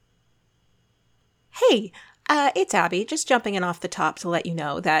Hey, it's Abby, just jumping in off the top to let you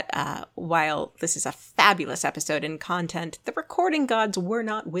know that while this is a fabulous episode in content, the recording gods were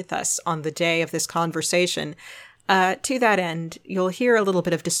not with us on the day of this conversation. To that end, you'll hear a little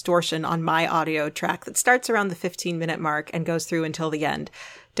bit of distortion on my audio track that starts around the 15-minute mark and goes through until the end.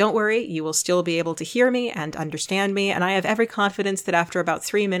 Don't worry, you will still be able to hear me and understand me, and I have every confidence that after about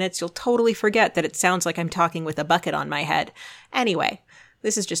 3 minutes, you'll totally forget that it sounds like I'm talking with a bucket on my head. Anyway,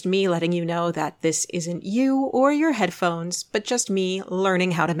 this is just me letting you know that this isn't you or your headphones, but just me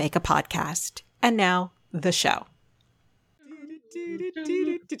learning how to make a podcast. And now, the show.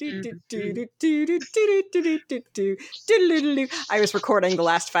 I was recording the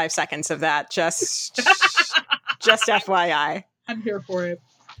last 5 seconds of that, just FYI. I'm here for it.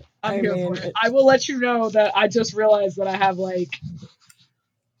 I'm here for it. I will let you know that I just realized that I have like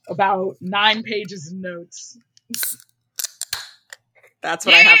about 9 pages of notes. That's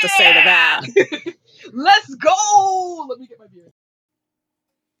what I have to say to that. Let's go! Let me get my beer.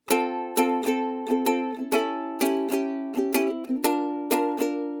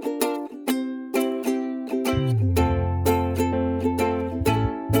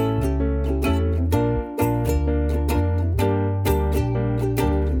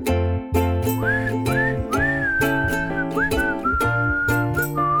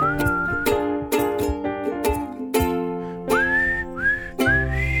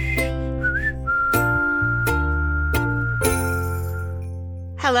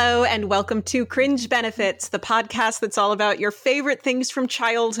 Hello, and welcome to Cringe Benefits, the podcast that's all about your favorite things from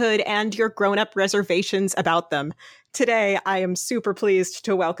childhood and your grown-up reservations about them. Today, I am super pleased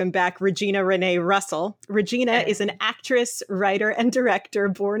to welcome back Regina Renee Russell. Regina is an actress, writer, and director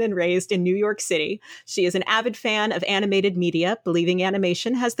born and raised in New York City. She is an avid fan of animated media, believing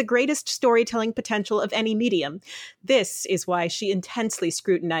animation has the greatest storytelling potential of any medium. This is why she intensely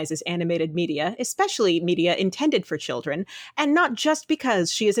scrutinizes animated media, especially media intended for children, and not just because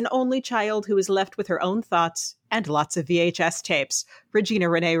she is an only child who is left with her own thoughts and lots of VHS tapes. Regina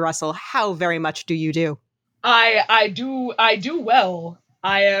Renee Russell, how very much do you do? I do well.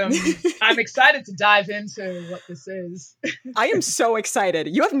 I'm excited to dive into what this is. I am so excited.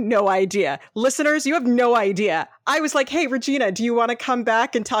 You have no idea. Listeners, you have no idea. I was like, hey, Regina, do you want to come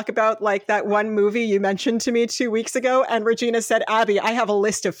back and talk about like that one movie you mentioned to me 2 weeks ago? And Regina said, Abby, I have a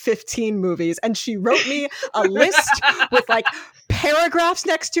list of 15 movies. And she wrote me a list with like paragraphs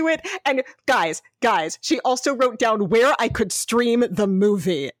next to it. And guys, she also wrote down where I could stream the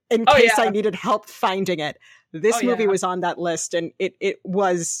movie in case I needed help finding it. This movie was on that list, and it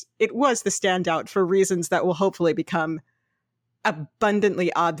was the standout for reasons that will hopefully become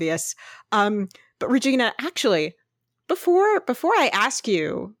abundantly obvious. But Regina, actually, before I ask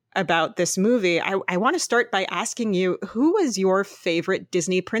you about this movie, I want to start by asking you, who was your favorite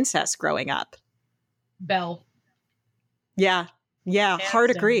Disney princess growing up? Belle. Yeah,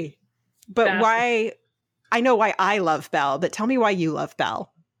 hard agree. But why? I know why I love Belle, but tell me why you love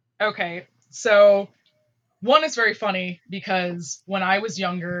Belle. Okay, so one is very funny because when I was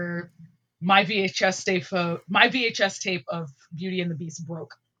younger, my VHS tape of Beauty and the Beast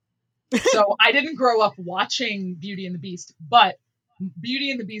broke. So I didn't grow up watching Beauty and the Beast, but Beauty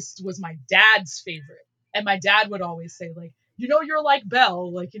and the Beast was my dad's favorite. And my dad would always say, like, you're like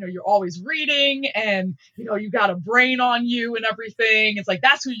Belle, like, you're always reading and, you got a brain on you and everything. It's like,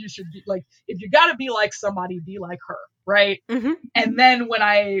 that's who you should be. Like, if you got to be like somebody, be like her. Right. Mm-hmm. And then when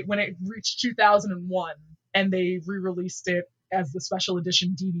it reached 2001 and they re-released it as the special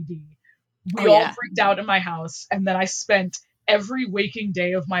edition DVD, we all freaked out in my house. And then I spent every waking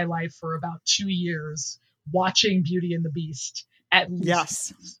day of my life for about 2 years watching Beauty and the Beast at least.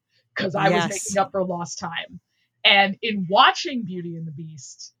 Yes. Because I was making up for lost time. And in watching Beauty and the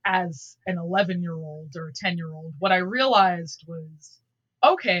Beast as an 11-year-old or a 10-year-old, what I realized was,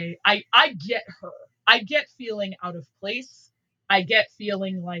 okay, I get her. I get feeling out of place. I get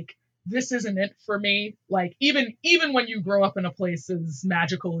feeling like this isn't it for me. Like even when you grow up in a place as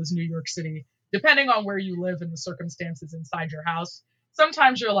magical as New York City, depending on where you live and the circumstances inside your house,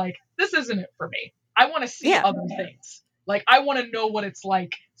 sometimes you're like, this isn't it for me. I want to see other things. Like I want to know what it's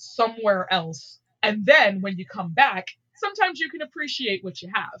like somewhere else. And then when you come back, sometimes you can appreciate what you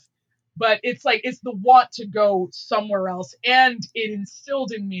have. But it's like, it's the want to go somewhere else. And it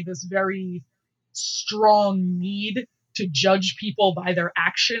instilled in me this very strong need to judge people by their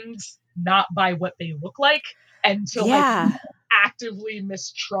actions, not by what they look like, and to like actively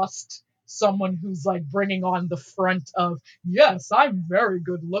mistrust someone who's like bringing on the front of, yes, I'm very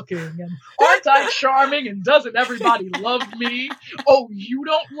good looking and aren't I charming and doesn't everybody love me? Oh, you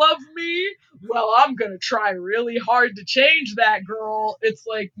don't love me? Well, I'm gonna try really hard to change that, girl. It's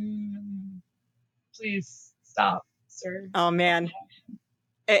like, Please stop, sir. Oh man.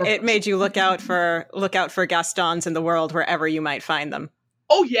 It made you look out for Gastons in the world wherever you might find them.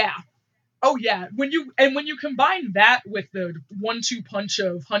 Oh yeah. When you combine that with the 1-2 punch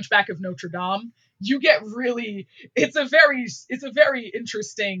of Hunchback of Notre Dame, you get really, it's a very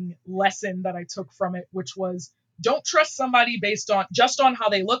interesting lesson that I took from it, which was, don't trust somebody just on how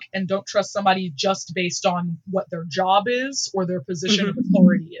they look, and don't trust somebody just based on what their job is or their position of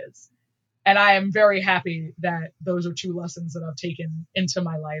authority is. And I am very happy that those are 2 lessons that I've taken into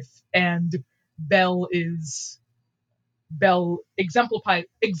my life. And Belle exemplifies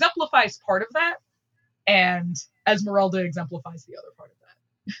part of that, and Esmeralda exemplifies the other part of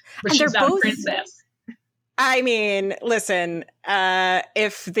that. But and she's not a princess. I mean, listen,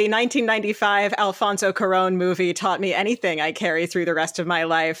 if the 1995 Alfonso Cuarón movie taught me anything I carry through the rest of my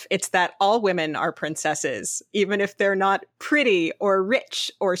life, it's that all women are princesses, even if they're not pretty or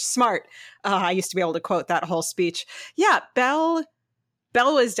rich or smart. I used to be able to quote that whole speech. Yeah, Belle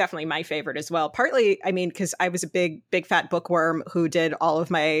was definitely my favorite as well. Partly, I mean, because I was a big fat bookworm who did all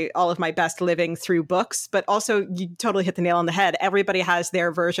of my best living through books. But also, you totally hit the nail on the head. Everybody has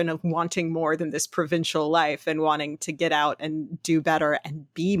their version of wanting more than this provincial life and wanting to get out and do better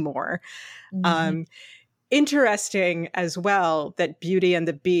and be more. Mm-hmm. Interesting as well that Beauty and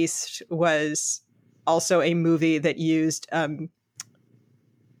the Beast was also a movie that used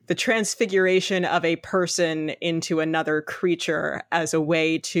the transfiguration of a person into another creature as a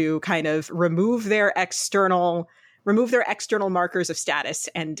way to kind of remove their external markers of status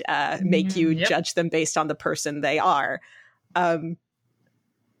and make you judge them based on the person they are,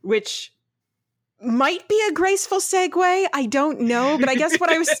 which might be a graceful segue. I don't know, but I guess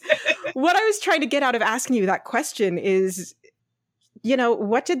what I was trying to get out of asking you that question is, you know,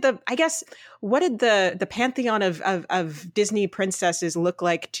 what did the pantheon of Disney princesses look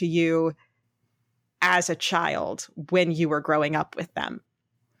like to you as a child when you were growing up with them?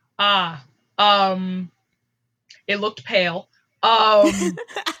 It looked pale.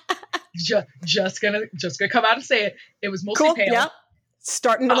 Just gonna come out and say it. It was mostly pale. Yeah.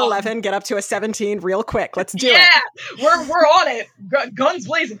 Starting at 11, get up to a 17 real quick. Let's do it. Yeah, we're on it. Guns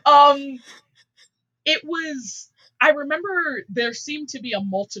blazing. It was. I remember there seemed to be a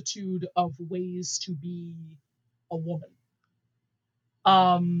multitude of ways to be a woman.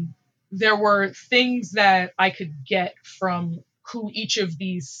 There were things that I could get from who each of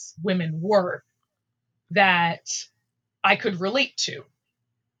these women were that I could relate to.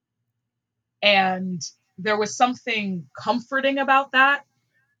 And there was something comforting about that.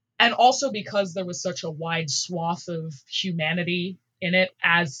 And also because there was such a wide swath of humanity in it,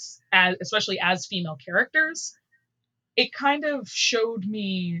 as especially as female characters, it kind of showed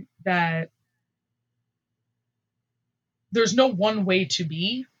me that there's no one way to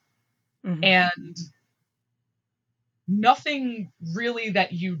be, and nothing really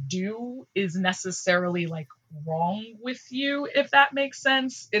that you do is necessarily like wrong with you, if that makes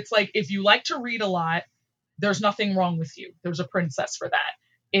sense. It's like, if you like to read a lot, there's nothing wrong with you. There's a princess for that.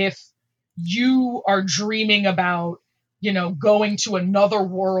 If you are dreaming about, you know, going to another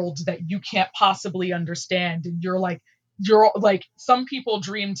world that you can't possibly understand, and you're like, some people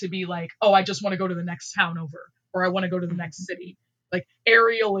dream to be like, oh, I just want to go to the next town over, or I want to go to the next city. Like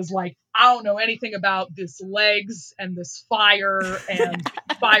Ariel is like, I don't know anything about this legs and this fire and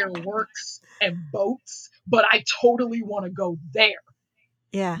fireworks and boats, but I totally want to go there.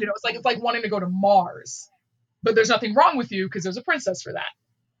 Yeah. You know, it's like wanting to go to Mars, but there's nothing wrong with you because there's a princess for that.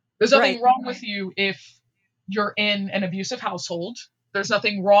 There's nothing wrong with you if you're in an abusive household. There's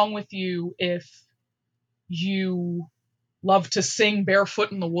nothing wrong with you if you love to sing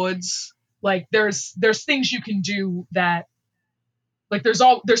barefoot in the woods. Like there's things you can do that, like there's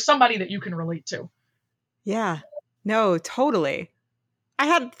somebody that you can relate to. Yeah. No, totally. I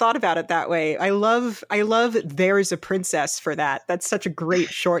hadn't thought about it that way. I love there's a princess for that. That's such a great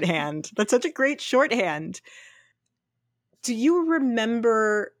shorthand. Do you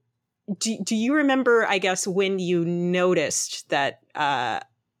remember, I guess, when you noticed that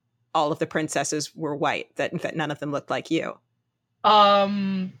all of the princesses were white, that none of them looked like you?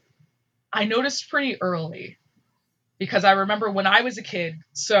 I noticed pretty early, because I remember when I was a kid,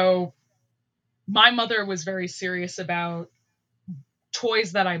 so my mother was very serious about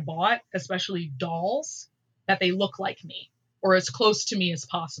toys that I bought, especially dolls, that they look like me or as close to me as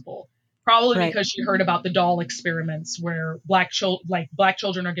possible. Probably because she heard about the doll experiments where black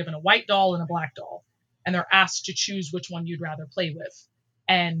children are given a white doll and a black doll, and they're asked to choose which one you'd rather play with.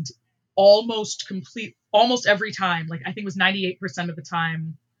 And almost every time, like I think it was 98% of the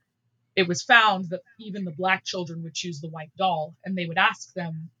time, it was found that even the black children would choose the white doll, and they would ask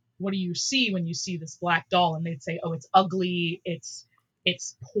them, what do you see when you see this black doll? And they'd say, oh, it's ugly, it's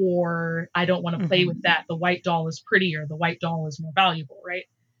poor, I don't want to play with that. The white doll is prettier, the white doll is more valuable, right?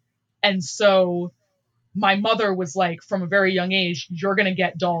 And so my mother was like, from a very young age, you're going to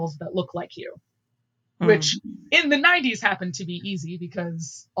get dolls that look like you. Which in the 90s happened to be easy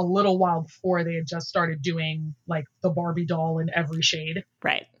because a little while before they had just started doing like the Barbie doll in every shade.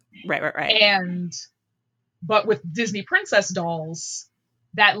 Right. But with Disney princess dolls,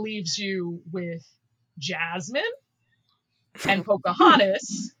 that leaves you with Jasmine and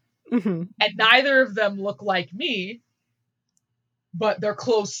Pocahontas, and neither of them look like me, but they're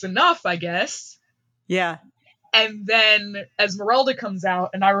close enough, I guess. Yeah. And then Esmeralda comes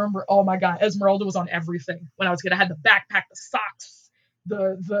out, and I remember, oh my God, Esmeralda was on everything when I was kid. I had the backpack, the socks,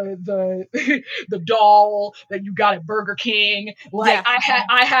 the doll that you got at Burger King. Like yeah.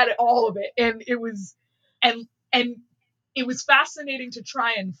 I had all of it, and it was, and it was fascinating to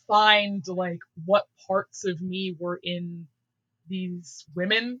try and find like what parts of me were in these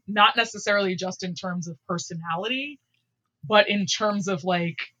women, not necessarily just in terms of personality, but in terms of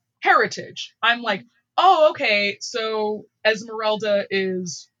like heritage. I'm like, oh, okay, so Esmeralda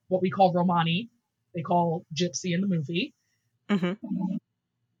is what we call Romani. They call Gypsy in the movie.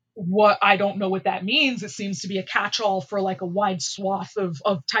 What I don't know what that means. It seems to be a catch-all for like a wide swath of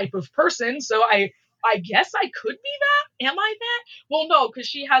type of person. So I guess I could be that. Am I that? Well, no, because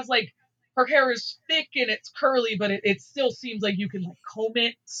she has like, her hair is thick and it's curly, but it still seems like you can like comb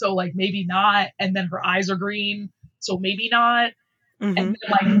it. So like maybe not. And then her eyes are green. So maybe not. And then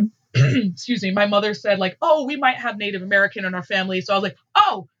like, excuse me, my mother said like, oh, we might have Native American in our family. So I was like,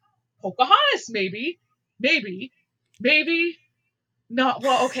 oh, Pocahontas, maybe. Not,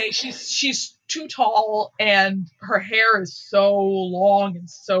 well, okay, she's too tall and her hair is so long and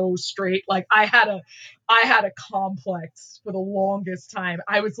so straight. Like I had a complex for the longest time.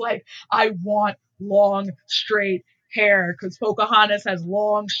 I was like, I want long, straight hair because Pocahontas has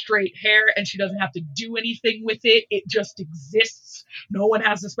long, straight hair and she doesn't have to do anything with it. It just exists. No one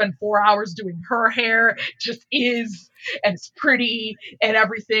has to spend 4 hours doing her hair. It just is, and it's pretty and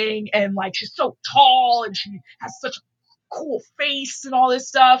everything. And like, she's so tall and she has such a cool face and all this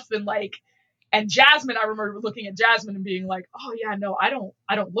stuff. And like, and Jasmine, I remember looking at Jasmine and being like, oh yeah, no, I don't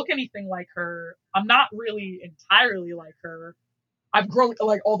look anything like her. I'm not really entirely like her. I've grown,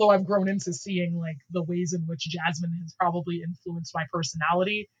 like, although I've grown into seeing like the ways in which Jasmine has probably influenced my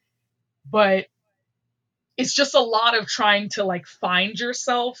personality, but it's just a lot of trying to like find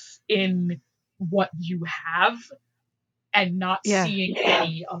yourself in what you have and not seeing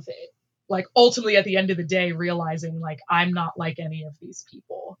any of it. Like ultimately at the end of the day, realizing like I'm not like any of these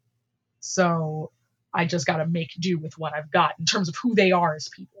people. So I just got to make do with what I've got in terms of who they are as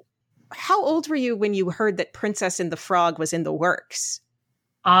people. How old were you when you heard that Princess and the Frog was in the works?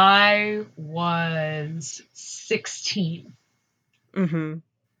 I was 16. Were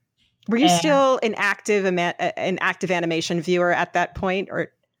you still an active animation viewer at that point,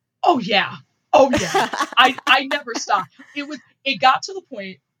 or? Oh yeah. I never stopped. It got to the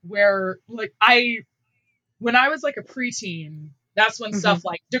point where like when I was like a preteen, that's when stuff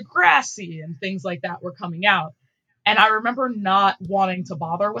like Degrassi and things like that were coming out. And I remember not wanting to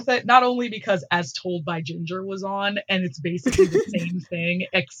bother with it, not only because As Told by Ginger was on, and it's basically the same thing,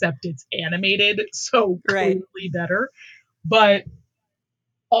 except it's animated, so clearly better. But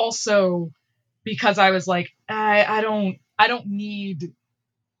also because I was like, I don't need,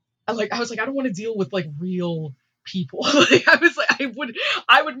 like, I was like, I don't want to deal with like real people. Like, I was like,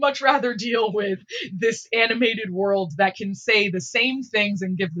 I would much rather deal with this animated world that can say the same things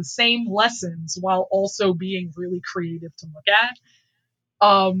and give the same lessons while also being really creative to look at.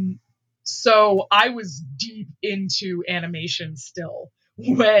 So I was deep into animation still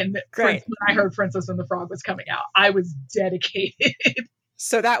when I heard Princess and the Frog was coming out. I was dedicated.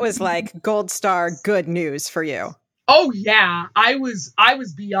 So that was like gold star good news for you. Oh yeah, I was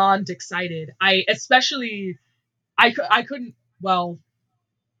beyond excited. I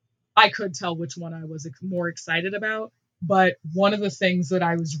could tell which one I was more excited about, but one of the things that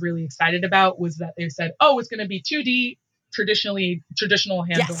I was really excited about was that they said, oh, it's going to be 2D, traditional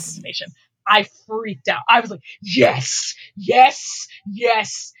hand-drawn animation. I freaked out. I was like, yes.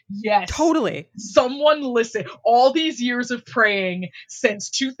 Totally. Someone listen. All these years of praying since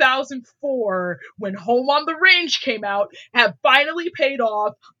 2004, when Home on the Range came out, have finally paid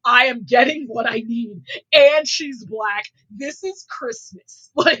off. I am getting what I need. And she's Black. This is Christmas.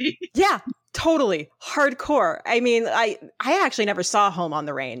 Like, yeah, totally hardcore. I mean, I actually never saw Home on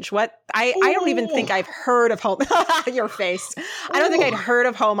the Range. What? I don't even think I've heard of Home. Your face. I don't think I'd heard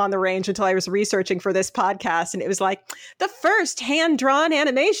of Home on the Range until I was researching for this podcast, and it was like the first hand-drawn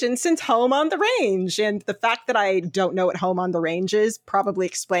animation since Home on the Range. And the fact that I don't know what Home on the Range is probably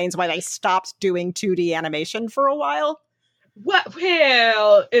explains why they stopped doing 2D animation for a while.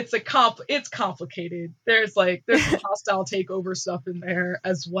 Well, it's complicated. There's some hostile takeover stuff in there,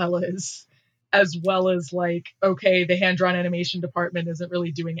 as well as like, okay, the hand-drawn animation department isn't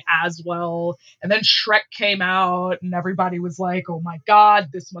really doing as well. And then Shrek came out and everybody was like, oh my God,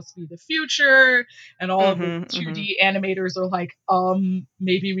 this must be the future. And all of the 2D animators are like,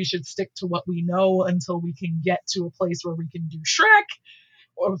 maybe we should stick to what we know until we can get to a place where we can do Shrek,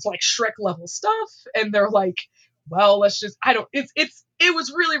 or it's like Shrek level stuff. And they're like, well, let's just, it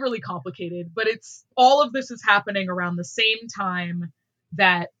was really, really complicated, but all of this is happening around the same time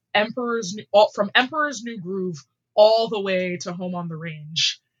that from Emperor's New Groove all the way to Home on the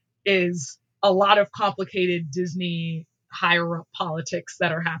Range is a lot of complicated Disney higher up politics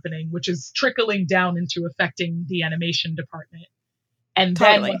that are happening, which is trickling down into affecting the animation department. And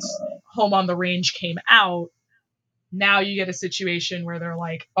then once Home on the Range came out, now you get a situation where they're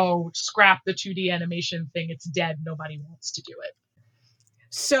like, oh, scrap the 2D animation thing. It's dead. Nobody wants to do it.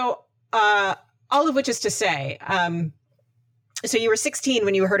 So all of which is to say, so you were 16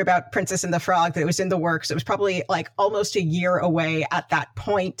 when you heard about Princess and the Frog, that it was in the works. It was probably like almost a year away at that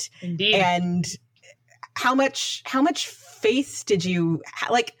point. Indeed. And how much faith did you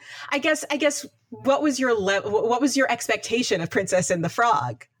like? I guess what was your what was your expectation of Princess and the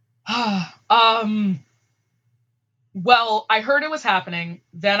Frog? Well, I heard it was happening.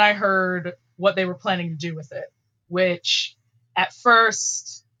 Then I heard what they were planning to do with it, which at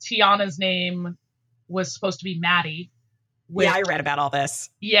first Tiana's name was supposed to be Maddie. Yeah, I read about all this.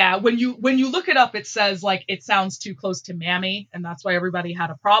 Yeah, when you look it up, it says like it sounds too close to Mammy, and that's why everybody had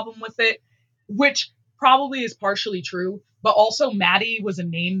a problem with it, which probably is partially true. But also Maddie was a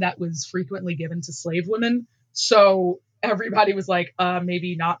name that was frequently given to slave women, so everybody was like,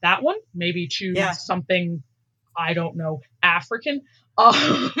 maybe not that one. Maybe choose something, I don't know, African.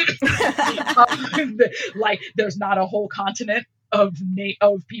 Like there's not a whole continent of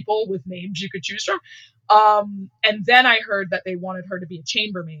people with names you could choose from. And then I heard that they wanted her to be a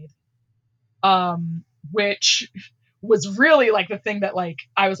chambermaid, which was really like the thing that like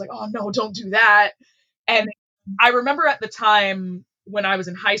I was like, oh no, don't do that. And I remember at the time when I was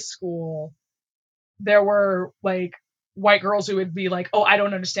in high school, there were like white girls who would be like, oh, I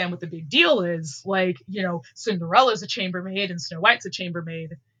don't understand what the big deal is. Like, you know, Cinderella's a chambermaid and Snow White's a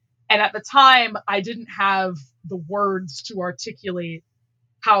chambermaid. And at the time, I didn't have the words to articulate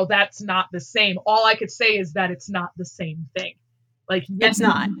how that's not the same. All I could say is that it's not the same thing. Like, it's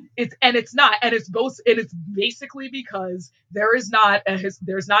not. It's not. And it's both. And it's basically because there's not a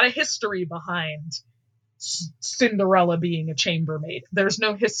history behind Cinderella being a chambermaid. There's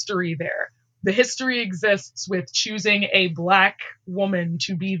no history there. The history exists with choosing a Black woman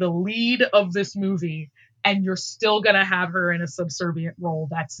to be the lead of this movie, and you're still gonna have her in a subservient role.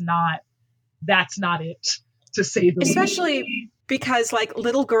 That's not it, to say the least. Especially because like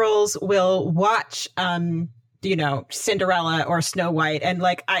little girls will watch Cinderella or Snow White. And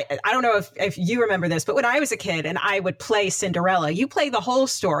like, I don't know if you remember this, but when I was a kid and I would play Cinderella, you play the whole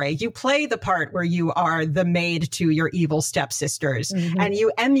story. You play the part where you are the maid to your evil stepsisters, and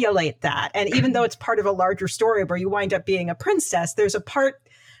you emulate that. And even though it's part of a larger story where you wind up being a princess, there's a part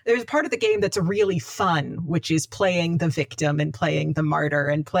of the game that's really fun, which is playing the victim and playing the martyr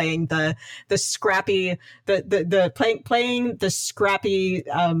and playing the scrappy, playing the scrappy,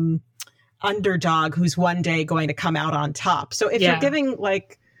 underdog who's one day going to come out on top. So if you're giving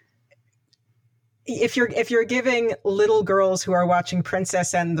like, if you're giving little girls who are watching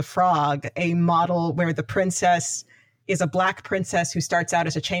Princess and the Frog a model where the princess is a Black princess who starts out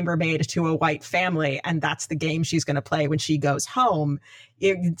as a chambermaid to a white family, and that's the game she's going to play when she goes home,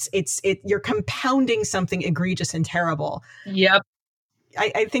 you're compounding something egregious and terrible. Yep.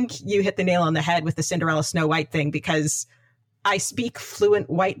 I think you hit the nail on the head with the Cinderella Snow White thing, because I speak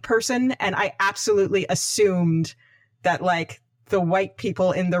fluent white person, and I absolutely assumed that like the white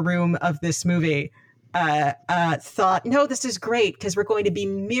people in the room of this movie thought, no, this is great because we're going to be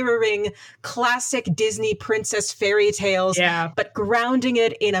mirroring classic Disney princess fairy tales, but grounding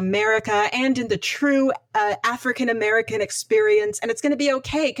it in America and in the true African-American experience, and it's going to be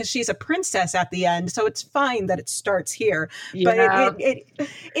okay because she's a princess at the end, so it's fine that it starts here. Yeah. But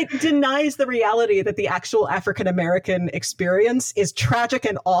it denies the reality that the actual African-American experience is tragic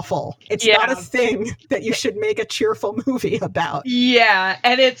and awful. It's not a thing that you should make a cheerful movie about. Yeah,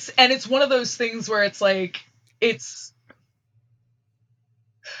 and it's one of those things where it's like,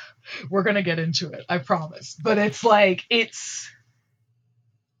 we're gonna get into it, I promise. But it's like, it's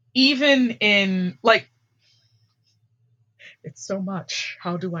even in like, it's so much.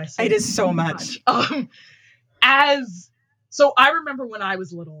 How do I say it? Is so much. So I remember when I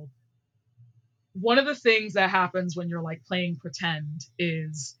was little, one of the things that happens when you're like playing pretend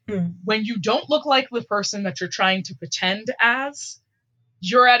is when you don't look like the person that you're trying to pretend as,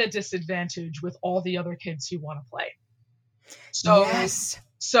 you're at a disadvantage with all the other kids who want to play. So,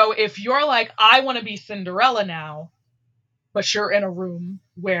 so if you're like, I want to be Cinderella now, but you're in a room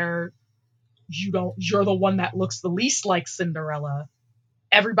where you're the one that looks the least like Cinderella,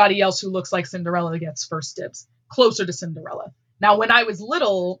 everybody else who looks like Cinderella gets first dibs, closer to Cinderella. Now, when I was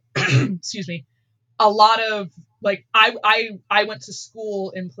little, excuse me, a lot of like, I went to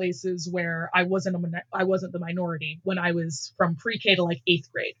school in places where I wasn't the minority when I was from pre-K to like 8th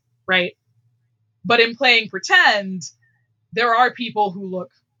grade, right? But in playing pretend, there are people who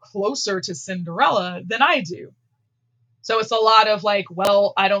look closer to Cinderella than I do. So it's a lot of like,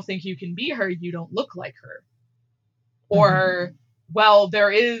 well, I don't think you can be her. You don't look like her. Or, well, there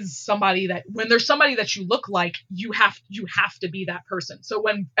is somebody that, when there's somebody that you look like, you have to be that person. So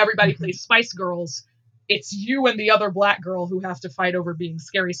when everybody plays Spice Girls, it's you and the other black girl who have to fight over being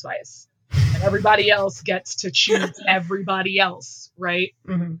Scary Spice. And everybody else gets to choose everybody else, right?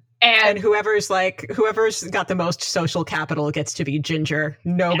 And whoever's got the most social capital gets to be Ginger.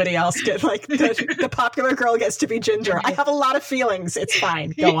 Nobody else gets, like, the popular girl gets to be Ginger. I have a lot of feelings. It's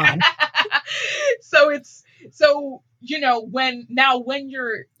fine. Go on. So, you know, now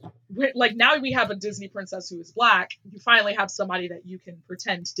we have a Disney princess who is black, you finally have somebody that you can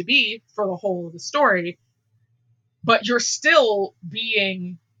pretend to be for the whole of the story, but you're still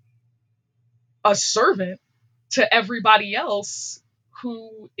being a servant to everybody else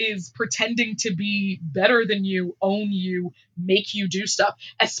who is pretending to be better than you, own you, make you do stuff.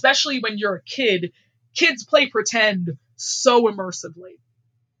 Especially when you're a kid. Kids play pretend so immersively.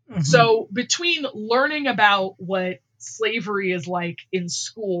 So between learning about what slavery is like in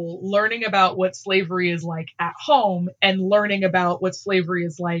school, learning about what slavery is like at home, and learning about what slavery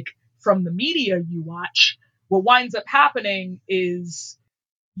is like from the media you watch, what winds up happening is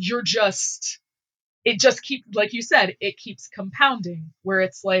it just keeps, like you said, it keeps compounding, where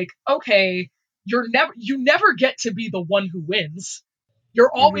it's like, okay, you never get to be the one who wins.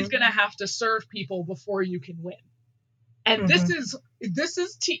 You're always going to have to serve people before you can win. And this is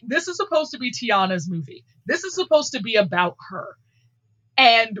supposed to be Tiana's movie. This is supposed to be about her.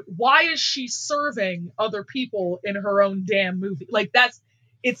 And why is she serving other people in her own damn movie? Like,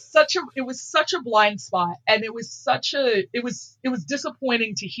 it was such a blind spot, and it was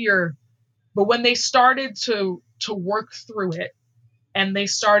disappointing to hear. But when they started to work through it, and they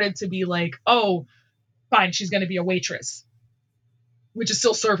started to be like, oh, fine, she's going to be a waitress, which is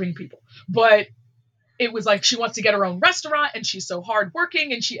still serving people. But it was like, she wants to get her own restaurant, and she's so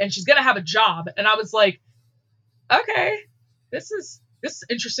hardworking, and she's going to have a job. And I was like, okay, this is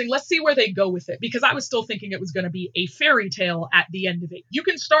interesting. Let's see where they go with it. Because I was still thinking it was going to be a fairy tale at the end of it. You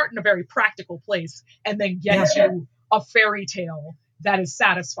can start in a very practical place and then get to a fairy tale that is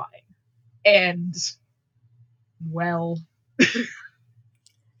satisfying. And, well...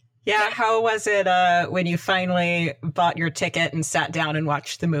 Yeah, how was it when you finally bought your ticket and sat down and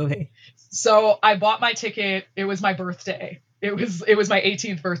watched the movie? So I bought my ticket. It was my birthday. It was my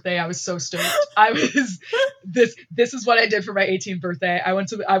 18th birthday. I was so stoked. This is what I did for my 18th birthday. I went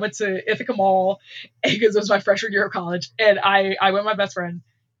to Ithaca Mall because it was my freshman year of college, and I went with my best friend,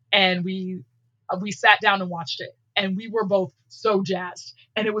 and we sat down and watched it, and we were both so jazzed.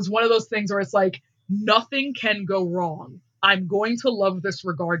 And it was one of those things where it's like, nothing can go wrong. I'm going to love this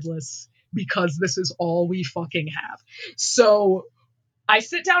regardless because this is all we fucking have. So I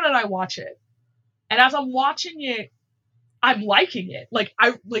sit down and I watch it. And as I'm watching it, I'm liking it.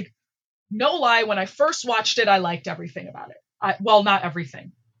 No lie, when I first watched it, I liked everything about it. Well, not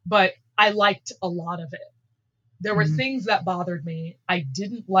everything, but I liked a lot of it. There were things that bothered me. I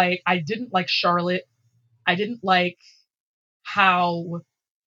didn't like Charlotte. I didn't like how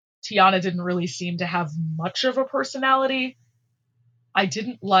Tiana didn't really seem to have much of a personality. I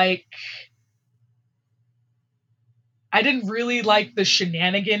didn't really like the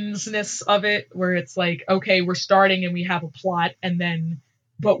shenanigansness of it, where it's like, okay, we're starting and we have a plot, and then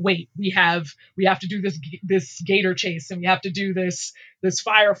but wait, we have to do this gator chase, and we have to do this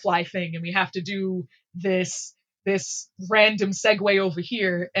firefly thing, and we have to do this random segue over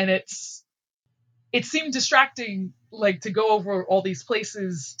here, and it seemed distracting, like, to go over all these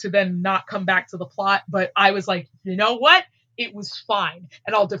places to then not come back to the plot. But I was like, you know what? It was fine,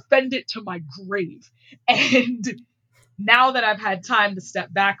 and I'll defend it to my grave. And now that I've had time to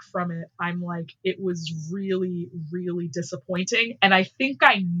step back from it, I'm like, it was really, really disappointing. And I think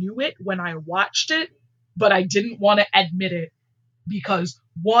I knew it when I watched it, but I didn't want to admit it because,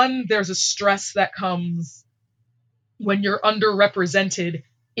 one, there's a stress that comes when you're underrepresented.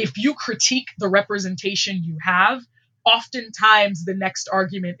 If you critique the representation you have, oftentimes the next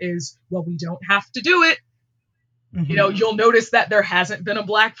argument is, well, we don't have to do it. Mm-hmm. You know, you'll notice that there hasn't been a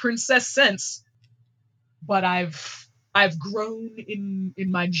Black princess since, but I've grown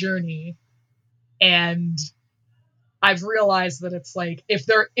in my journey, and I've realized that it's like, if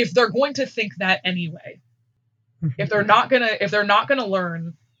they're going to think that anyway, mm-hmm. if they're not gonna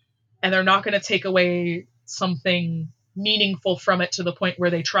learn, and they're not gonna take away something meaningful from it to the point where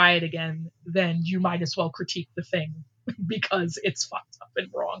they try it again, then you might as well critique the thing because it's fucked up and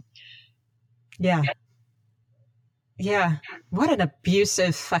wrong. Yeah. Yeah. What an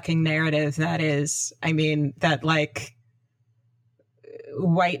abusive fucking narrative that is. I mean, that like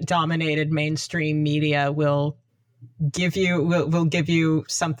white dominated mainstream media will give you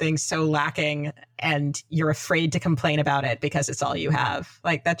something so lacking, and you're afraid to complain about it because it's all you have.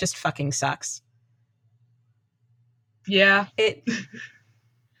 Like, that just fucking sucks. Yeah.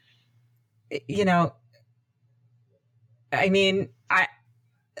 You know, I mean,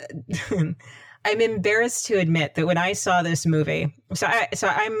 I'm embarrassed to admit that when I saw this movie, so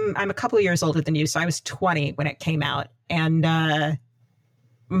I'm a couple of years older than you, so I was 20 when it came out, and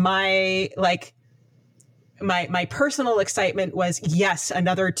my personal excitement was, yes,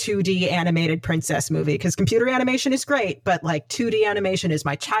 another 2D animated princess movie, because computer animation is great, but like 2D animation is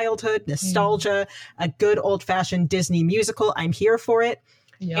my childhood, nostalgia, a good old fashioned Disney musical. I'm here for it.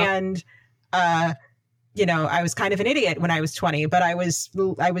 Yep. And you know, I was kind of an idiot when I was 20, but I was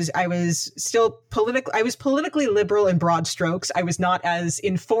still politically liberal in broad strokes. I was not as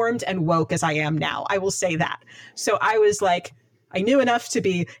informed and woke as I am now. I will say that. So I was like, I knew enough to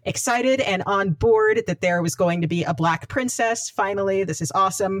be excited and on board that there was going to be a Black princess. Finally, this is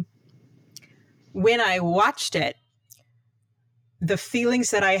awesome. When I watched it, the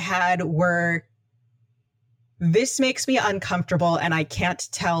feelings that I had were, this makes me uncomfortable and I can't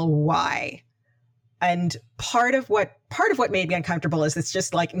tell why. And part of what made me uncomfortable is it's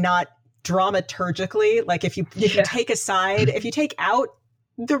just like not dramaturgically, like if you take out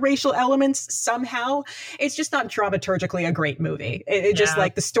the racial elements somehow, it's just not dramaturgically a great movie. It just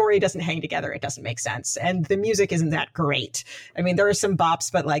like the story doesn't hang together. It doesn't make sense. And the music isn't that great. I mean, there are some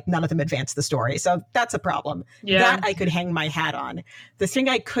bops, but like none of them advance the story. So that's a problem. Yeah. That I could hang my hat on. The thing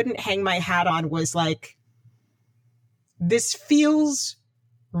I couldn't hang my hat on was like, this feels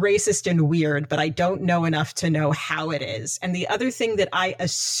racist and weird, but I don't know enough to know how it is. And the other thing that I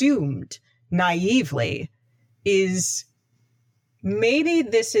assumed naively is maybe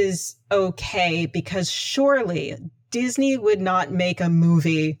this is okay because surely Disney would not make a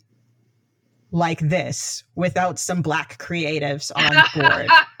movie like this without some Black creatives on board.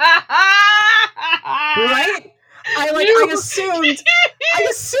 Right? I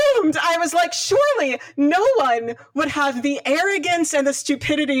assumed, I was like, surely no one would have the arrogance and the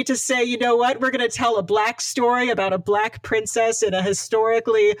stupidity to say, you know what, we're going to tell a Black story about a Black princess in a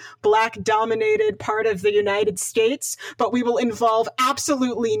historically Black dominated part of the United States, but we will involve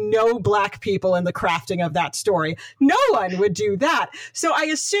absolutely no Black people in the crafting of that story. No one would do that. So I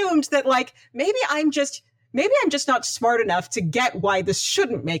assumed that like, maybe I'm just not smart enough to get why this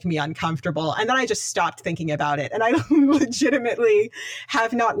shouldn't make me uncomfortable. And then I just stopped thinking about it. And I legitimately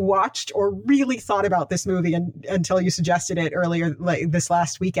have not watched or really thought about this movie until you suggested it earlier, like this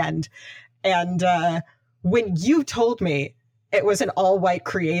last weekend. And when you told me it was an all-white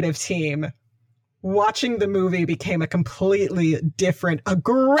creative team, watching the movie became a completely different,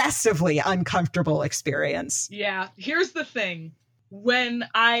 aggressively uncomfortable experience. Yeah. Here's the thing. When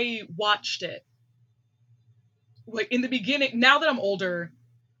I watched it, like in the beginning, now that I'm older,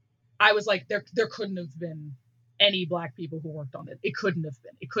 I was like, there couldn't have been any Black people who worked on it. It couldn't have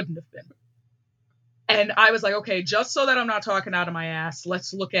been. And I was like, okay, just so that I'm not talking out of my ass,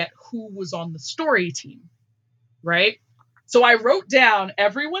 let's look at who was on the story team, right? So I wrote down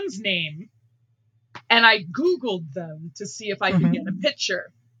everyone's name and I Googled them to see if I could get a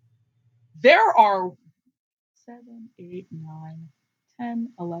picture. There are 7, 8, 9,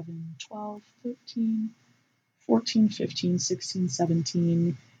 10, 11, 12, 13, 14, 15, 16,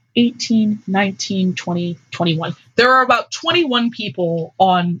 17, 18, 19, 20, 21. There are about 21 people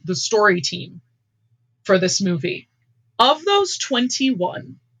on the story team for this movie. Of those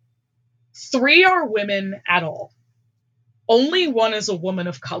 21, 3 are women at all. Only one is a woman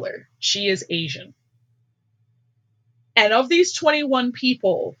of color. She is Asian. And of these 21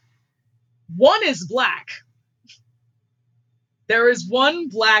 people, 1 is black. There is 1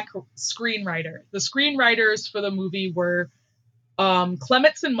 black screenwriter. The screenwriters for the movie were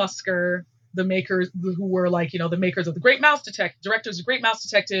Clements and Musker, the makers who were like, the makers of the Great Mouse Detective, directors of Great Mouse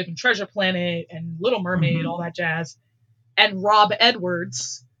Detective and Treasure Planet and Little Mermaid, all that jazz, and Rob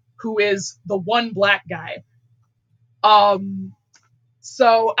Edwards, who is the 1 black guy.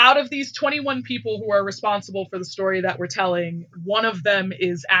 So out of these 21 people who are responsible for the story that we're telling, 1 of them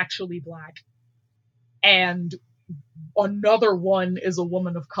is actually black, and another 1 is a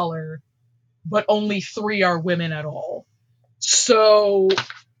woman of color, but only 3 are women at all. So,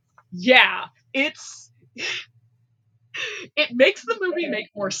 yeah, it makes the movie make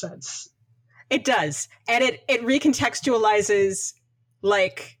more sense. It does. And it recontextualizes,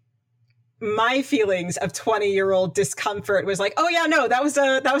 like, my feelings of 20-year-old discomfort was like, oh yeah, no, that was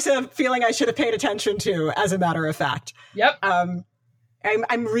a feeling I should have paid attention to, as a matter of fact. Yep.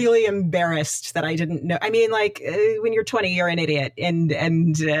 I'm really embarrassed that I didn't know. I mean, like, when you're 20, you're an idiot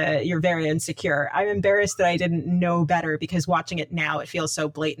and you're very insecure. I'm embarrassed that I didn't know better, because watching it now, it feels so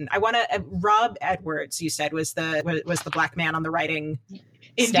blatant. I want to. Rob Edwards, you said, was the black man on the writing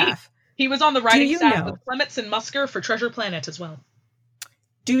staff. He was on the writing staff with Clements and Musker for Treasure Planet as well.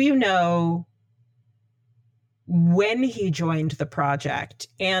 Do you know when he joined the project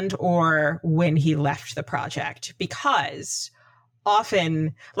and or when he left the project? Because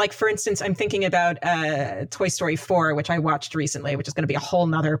often, like, for instance, I'm thinking about Toy Story 4, which I watched recently, which is going to be a whole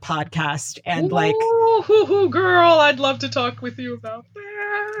nother podcast. And girl, I'd love to talk with you about that.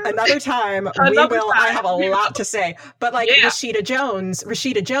 Another time, I have a lot to say. But like, yeah. Rashida Jones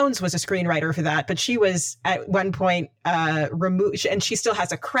was a screenwriter for that, but she was at one point removed, and she still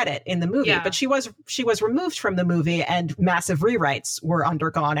has a credit in the movie. Yeah. But she was removed from the movie, and massive rewrites were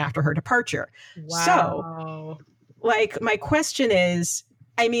undergone after her departure. Wow. So, like, my question is,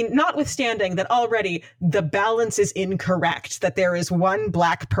 I mean, notwithstanding that already the balance is incorrect, that there is 1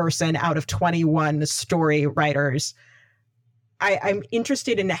 black person out of 21 story writers, I'm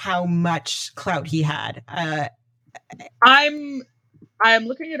interested in how much clout he had. I'm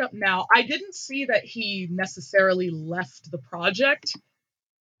looking it up now. I didn't see that he necessarily left the project,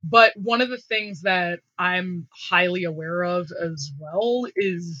 but one of the things that I'm highly aware of as well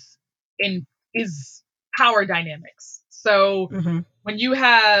is power dynamics. So when you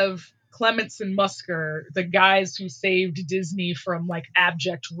have Clements and Musker, the guys who saved Disney from like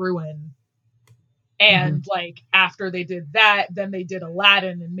abject ruin, and like after they did that, then they did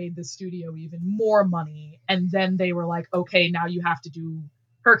Aladdin and made the studio even more money, and then they were like, okay, now you have to do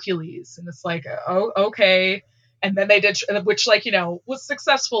Hercules, and it's like, oh, okay. And then they did, which, like, was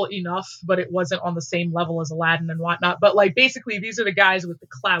successful enough, but it wasn't on the same level as Aladdin and whatnot. But like, basically, these are the guys with the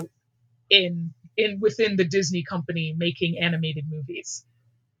clout within the Disney company making animated movies.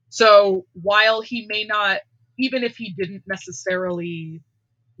 So while he may not, even if he didn't necessarily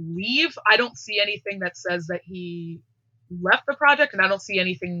leave, I don't see anything that says that he left the project, and I don't see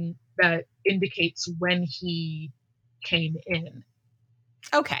anything that indicates when he came in.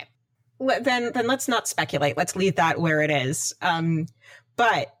 Okay. Then let's not speculate. Let's leave that where it is.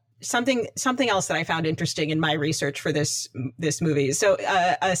 But something else that I found interesting in my research for this movie. So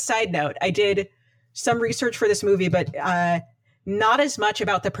a side note, I did some research for this movie, but not as much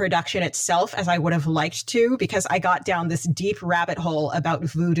about the production itself as I would have liked to, because I got down this deep rabbit hole about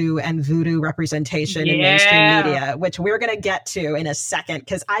voodoo and voodoo representation in mainstream media, which we're going to get to in a second,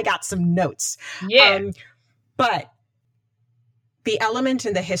 because I got some notes. Yeah. But the element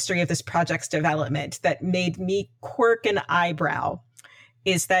in the history of this project's development that made me quirk an eyebrow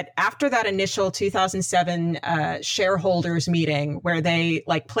is that after that initial 2007 shareholders meeting where they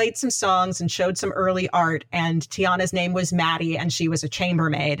like played some songs and showed some early art, and Tiana's name was Maddie and she was a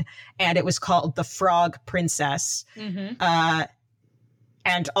chambermaid, and it was called The Frog Princess. And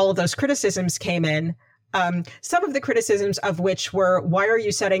all of those criticisms came in. Some of the criticisms of which were, why are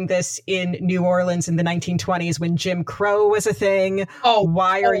you setting this in New Orleans in the 1920s when Jim Crow was a thing?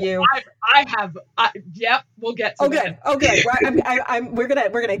 Why are you? Yep, we'll get to that. Okay. We're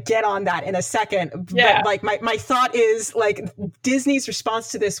gonna get on that in a second. Yeah. But like my thought is, like, Disney's response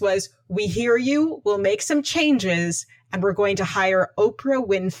to this was, we hear you, we'll make some changes, and we're going to hire Oprah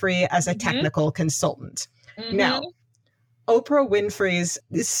Winfrey as a technical consultant. Now, Oprah Winfrey's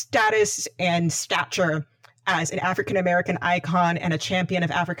status and stature as an African-American icon and a champion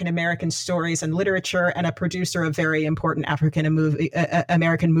of African-American stories and literature and a producer of very important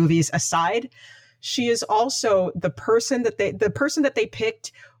African-American movies aside, she is also the person that they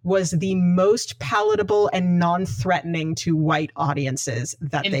picked was the most palatable and non-threatening to white audiences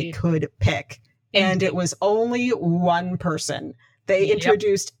that Indeed. They could pick. Indeed. And it was only one person. They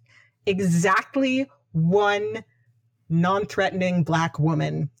introduced exactly one non-threatening Black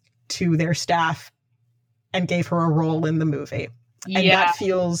woman to their staff and gave her a role in the movie. And that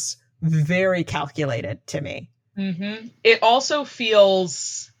feels very calculated to me. Mm-hmm. It also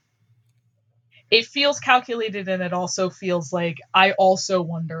feels calculated, and it also feels like I also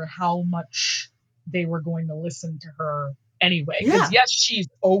wonder how much they were going to listen to her anyway. Because yes, she's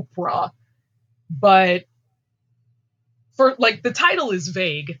Oprah, but for like the title is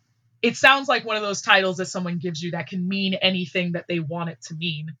vague. It sounds like one of those titles that someone gives you that can mean anything that they want it to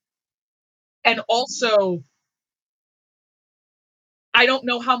mean. And also, I don't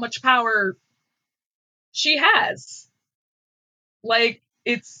know how much power she has. Like,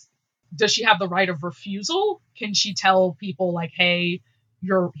 does she have the right of refusal? Can she tell people like, hey,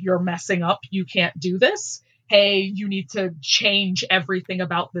 you're messing up, you can't do this? Hey, you need to change everything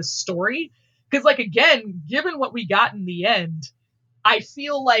about this story? Because like, again, given what we got in the end, I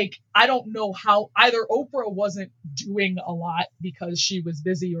feel like I don't know how either Oprah wasn't doing a lot because she was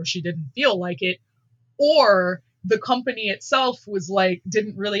busy or she didn't feel like it, or the company itself was like,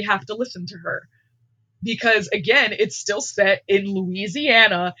 didn't really have to listen to her. Because again, it's still set in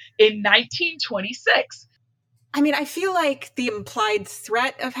Louisiana in 1926. I mean, I feel like the implied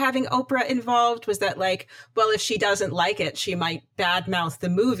threat of having Oprah involved was that, like, well, if she doesn't like it, she might badmouth the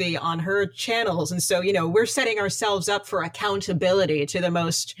movie on her channels. And so, you know, we're setting ourselves up for accountability to the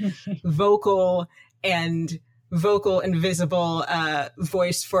most vocal and visible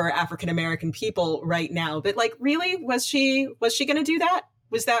voice for African-American people right now. But like, really, was she going to do that?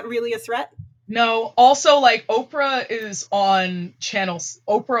 Was that really a threat? No. Also, like, Oprah is on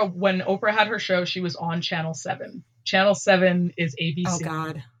when Oprah had her show, she was on Channel 7. Channel 7 is ABC. Oh,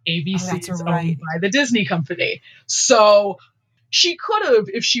 God. ABC is owned by the Disney company. So she could have,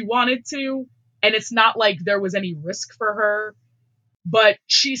 if she wanted to, and it's not like there was any risk for her, but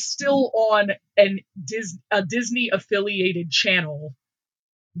she's still on a Disney-affiliated channel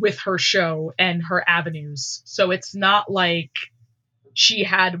with her show and her avenues. So it's not like she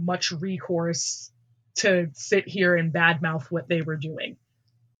had much recourse to sit here and badmouth what they were doing.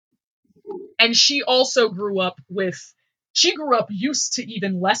 And she also grew up used to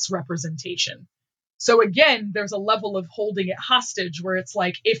even less representation. So again, there's a level of holding it hostage where it's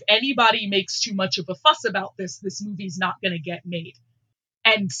like, if anybody makes too much of a fuss about this movie's not going to get made.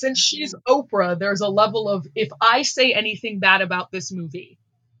 And since she's Oprah, there's a level of, if I say anything bad about this movie's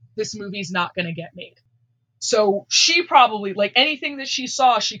not going to get made. So she probably, like, anything that she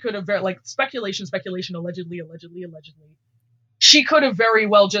saw, she could have, like, speculation, allegedly. She could have very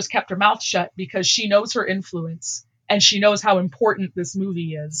well just kept her mouth shut because she knows her influence and she knows how important this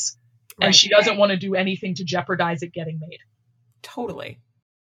movie is. Right. And she doesn't want to do anything to jeopardize it getting made. Totally.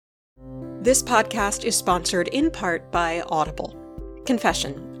 This podcast is sponsored in part by Audible.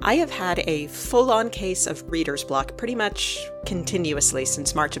 Confession, I have had a full-on case of reader's block pretty much continuously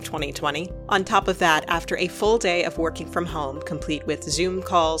since March of 2020. On top of that, after a full day of working from home, complete with Zoom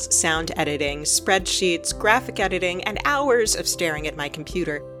calls, sound editing, spreadsheets, graphic editing, and hours of staring at my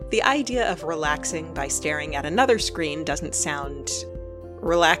computer, the idea of relaxing by staring at another screen doesn't sound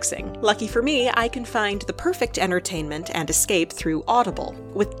relaxing. Lucky for me, I can find the perfect entertainment and escape through Audible.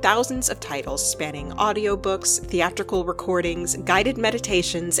 With thousands of titles spanning audiobooks, theatrical recordings, guided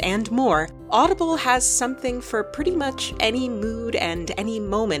meditations, and more, Audible has something for pretty much any mood and any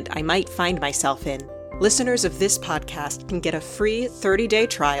moment I might find myself in. Listeners of this podcast can get a free 30-day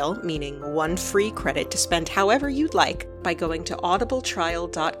trial, meaning 1 free credit to spend however you'd like, by going to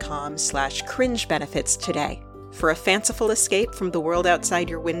audibletrial.com/cringebenefits today. For a fanciful escape from the world outside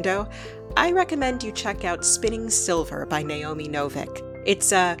your window, I recommend you check out Spinning Silver by Naomi Novik.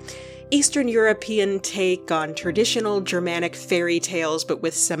 It's a Eastern European take on traditional Germanic fairy tales, but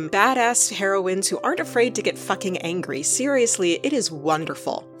with some badass heroines who aren't afraid to get fucking angry. Seriously, it is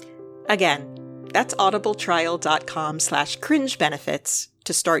wonderful. Again, that's audibletrial.com/cringebenefits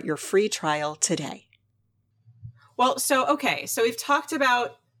to start your free trial today. Well, so we've talked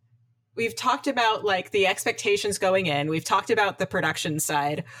about like the expectations going in. We've talked about the production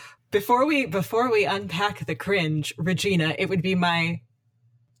side. Before we unpack the cringe, Regina, it would be my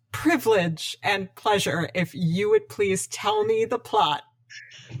privilege and pleasure if you would please tell me the plot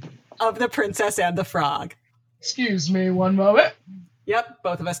of The Princess and the Frog. Excuse me one moment. Yep,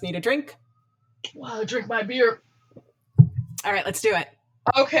 both of us need a drink. Wow, drink my beer. All right, let's do it.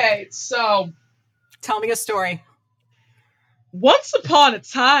 Okay, so tell me a story. Once upon a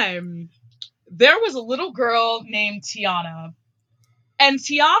time, there was a little girl named Tiana, and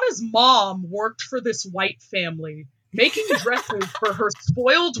Tiana's mom worked for this white family, making dresses for her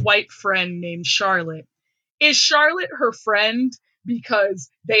spoiled white friend named Charlotte. Is Charlotte her friend because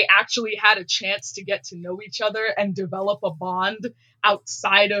they actually had a chance to get to know each other and develop a bond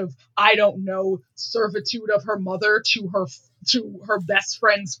outside of, I don't know, servitude of her mother to her best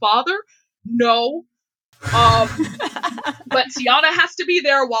friend's father? No. But Tiana has to be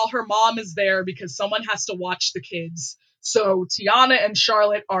there while her mom is there because someone has to watch the kids. So Tiana and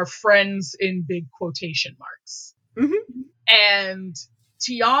Charlotte are friends in big quotation marks. Mm-hmm. And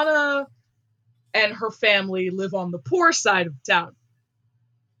Tiana and her family live on the poor side of town.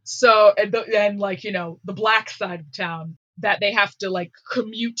 So, and like, you know, the black side of town that they have to like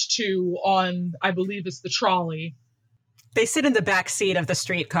commute to on, I believe it's the trolley. They sit in the back seat of the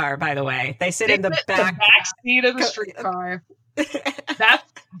streetcar, by the way. They sit in the back seat of the streetcar.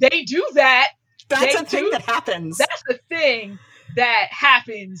 They do that. That's a thing that happens. That's the thing that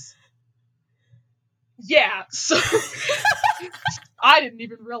happens. Yeah. So I didn't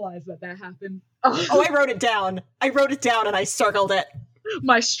even realize that happened. Oh, I wrote it down. And I circled it.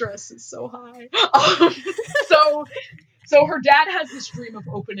 My stress is so high. So her dad has this dream of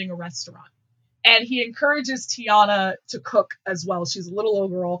opening a restaurant. And he encourages Tiana to cook as well. She's a little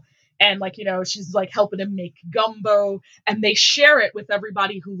old girl. And, like, you know, she's, like, helping him make gumbo. And they share it with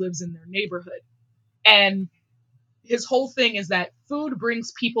everybody who lives in their neighborhood. And his whole thing is that food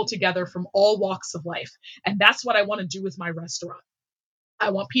brings people together from all walks of life. And that's what I want to do with my restaurant. I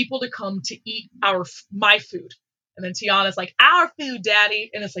want people to come to eat my food. And then Tiana's like, our food,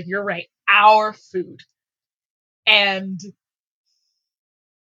 Daddy. And it's like, you're right, our food. And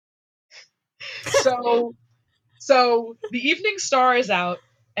so the Evening Star is out,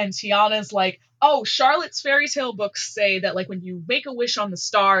 and Tiana's like, oh, Charlotte's fairy tale books say that, like, when you make a wish on the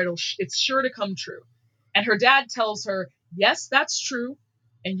star, it's sure to come true. And her dad tells her, yes, that's true,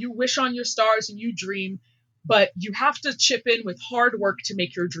 and you wish on your stars and you dream, but you have to chip in with hard work to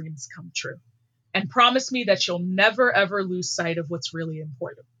make your dreams come true. And promise me that you'll never, ever lose sight of what's really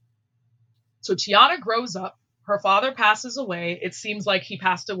important. So Tiana grows up. Her father passes away. It seems like he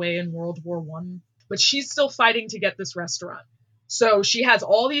passed away in World War I, but she's still fighting to get this restaurant. So she has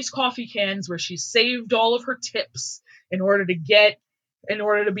all these coffee cans where she saved all of her tips in order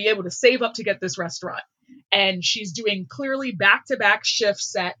to be able to save up to get this restaurant. And she's doing clearly back-to-back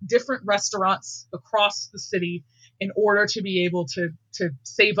shifts at different restaurants across the city in order to be able to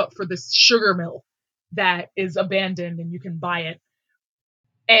save up for this sugar mill that is abandoned and you can buy it.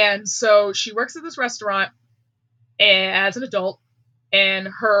 And so she works at this restaurant as an adult, and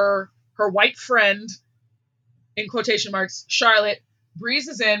her white friend, in quotation marks, Charlotte,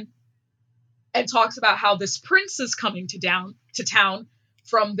 breezes in and talks about how this prince is coming to town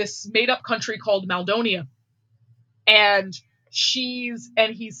from this made-up country called Maldonia. And he's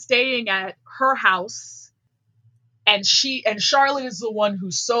staying at her house, and Charlotte is the one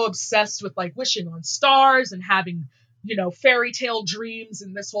who's so obsessed with, like, wishing on stars and having, you know, fairy tale dreams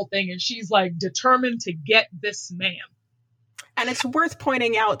and this whole thing, and she's, like, determined to get this man. And it's worth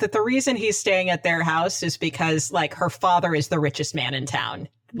pointing out that the reason he's staying at their house is because, like, her father is the richest man in town.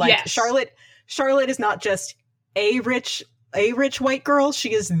 Like, yes. Charlotte is not just a rich white girl,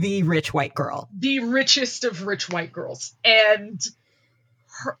 she is the rich white girl. The richest of rich white girls. And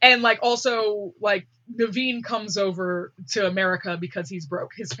like, also, like, Naveen comes over to America because he's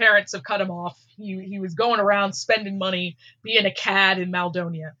broke. His parents have cut him off. He was going around spending money, being a cad in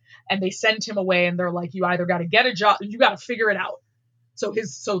Maldonia. And they send him away, and they're like, you either got to get a job, you got to figure it out. So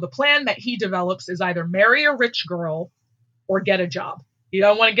the plan that he develops is either marry a rich girl or get a job. You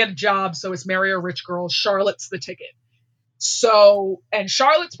don't want to get a job, so it's marry a rich girl. Charlotte's the ticket. So, and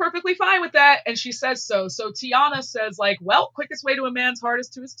Charlotte's perfectly fine with that, and she says so. So Tiana says, like, well, quickest way to a man's heart is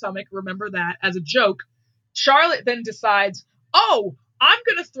to his stomach. Remember that as a joke. Charlotte then decides, oh, I'm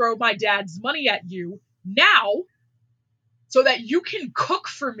going to throw my dad's money at you now so that you can cook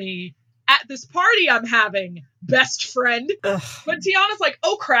for me at this party I'm having, best friend. Ugh. But Tiana's like,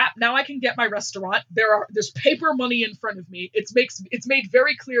 oh crap, now I can get my restaurant. There's paper money in front of me. It's made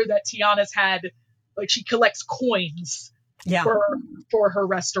very clear that Tiana's had, like, she collects coins for her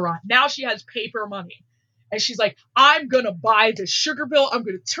restaurant. Now she has paper money. And she's like, I'm going to buy the sugar bill. I'm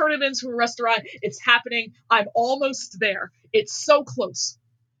going to turn it into a restaurant. It's happening. I'm almost there. It's so close.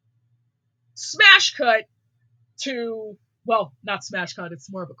 Smash cut to, well, not smash cut. It's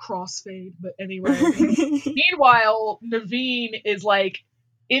more of a crossfade. But anyway. Meanwhile, Naveen is, like,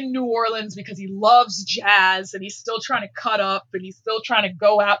 in New Orleans because he loves jazz and he's still trying to cut up and he's still trying to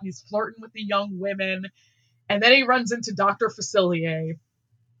go out and he's flirting with the young women. And then he runs into Dr. Facilier,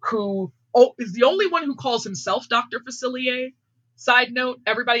 who is the only one who calls himself Dr. Facilier. Side note,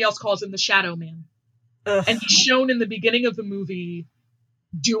 everybody else calls him the Shadow Man. Ugh. And he's shown in the beginning of the movie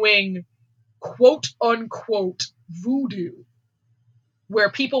doing quote unquote voodoo,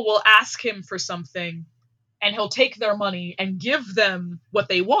 where people will ask him for something and he'll take their money and give them what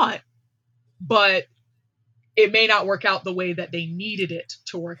they want, but it may not work out the way that they needed it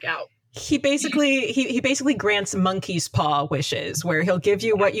to work out. He basically grants monkey's paw wishes, where he'll give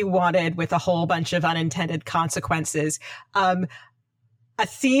you what you wanted with a whole bunch of unintended consequences. A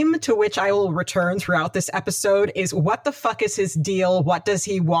theme to which I will return throughout this episode is, what the fuck is his deal? What does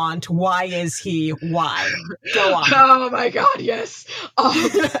he want? Why is he? Why? Go on. Oh my God, yes. A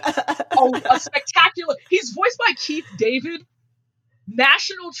spectacular. He's voiced by Keith David,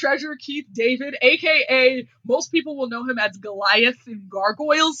 National Treasure Keith David, aka most people will know him as Goliath in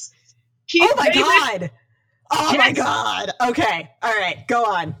Gargoyles. Oh my God. Oh my God. Okay. All right. Go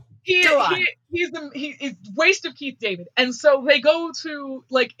on. He's waste of Keith David. And so they go to,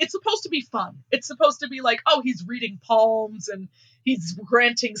 like, it's supposed to be fun. It's supposed to be like, oh, he's reading palms and he's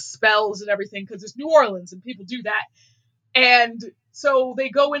granting spells and everything because it's New Orleans and people do that. And so they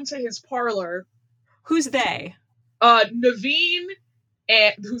go into his parlor. Who's they? Naveen,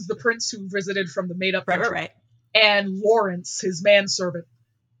 and who's the prince who visited from the made-up country. Right. And Lawrence, his manservant.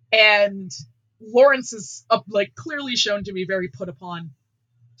 And Lawrence is clearly shown to be very put upon.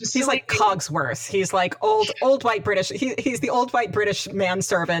 He's like Cogsworth. He's like old white British. He's the old white British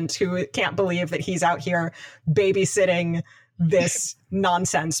manservant who can't believe that he's out here babysitting this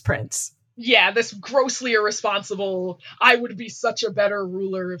nonsense prince. Yeah, this grossly irresponsible, I would be such a better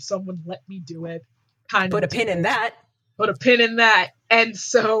ruler if someone let me do it. Put a pin in that. Put a pin in that. And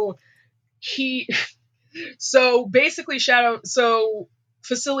so basically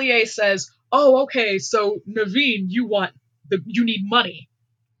Facilier says, oh, okay, so Naveen, you need money.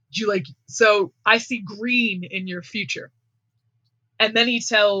 So I see green in your future. And then he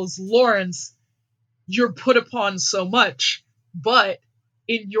tells Lawrence, you're put upon so much, but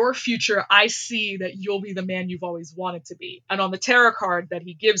in your future, I see that you'll be the man you've always wanted to be. And on the tarot card that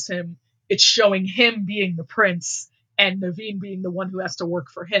he gives him, it's showing him being the prince and Naveen being the one who has to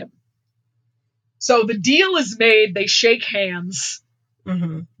work for him. So the deal is made. They shake hands.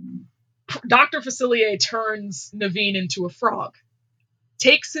 Mm-hmm. Dr. Facilier turns Naveen into a frog,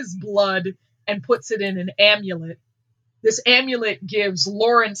 takes his blood and puts it in an amulet. This amulet gives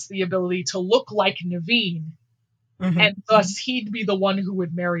Lawrence the ability to look like Naveen, and thus he'd be the one who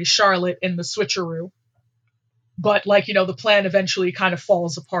would marry Charlotte in the switcheroo. But, the plan eventually kind of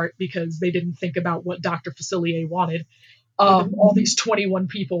falls apart because they didn't think about what Dr. Facilier wanted. All these 21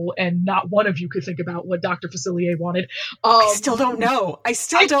 people, and not one of you could think about what Dr. Facilier wanted. I still don't know. I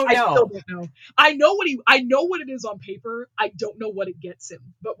still don't know. I know what it is on paper. I don't know what it gets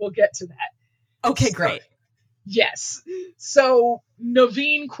him, but we'll get to that. Okay, great. Yes. So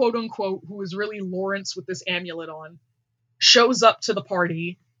Naveen, quote unquote, who is really Lawrence with this amulet on, shows up to the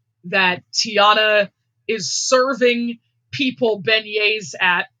party that Tiana is serving people beignets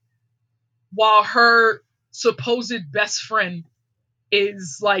at, while her supposed best friend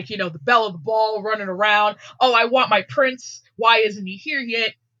is the belle of the ball running around. Oh, I want my prince. Why isn't he here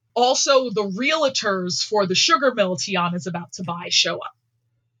yet? Also, the realtors for the sugar mill Tiana's about to buy show up.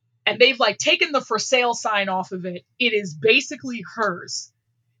 And they've taken the for sale sign off of it. It is basically hers.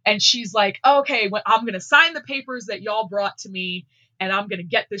 And she's like, okay, I'm going to sign the papers that y'all brought to me and I'm going to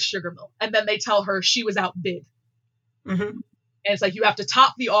get this sugar mill. And then they tell her she was outbid. Mm-hmm. And it's you have to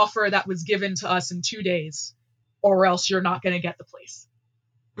top the offer that was given to us in 2 days, or else you're not going to get the place.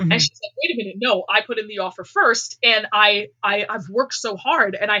 Mm-hmm. And she's like, wait a minute, no, I put in the offer first, and I've worked so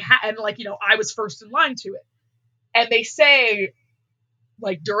hard, and I was first in line to it. And they say,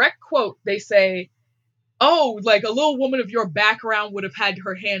 direct quote, they say, oh, a little woman of your background would have had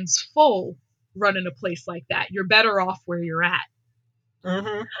her hands full running a place like that. You're better off where you're at.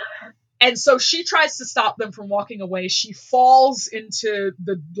 Mm-hmm. And so she tries to stop them from walking away. She falls into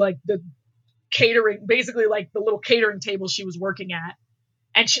the catering, basically the little catering table she was working at.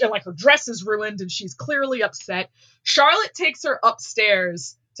 And she, her dress is ruined and she's clearly upset. Charlotte takes her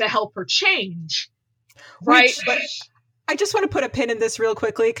upstairs to help her change. Right? But I just want to put a pin in this real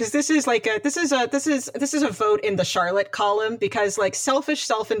quickly, because this is a vote in the Charlotte column, because selfish,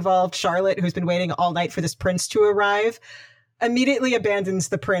 self-involved Charlotte, who's been waiting all night for this prince to arrive, immediately abandons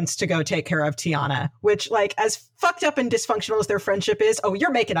the prince to go take care of Tiana, which, as fucked up and dysfunctional as their friendship is, oh, you're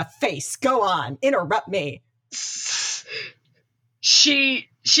making a face. Go on. Interrupt me. She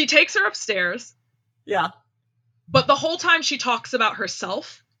She takes her upstairs. Yeah. But the whole time she talks about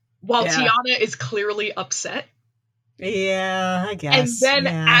herself, while Tiana is clearly upset. Yeah, I guess. And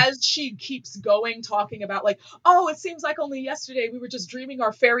then as she keeps going, talking about like, oh, it seems like only yesterday we were just dreaming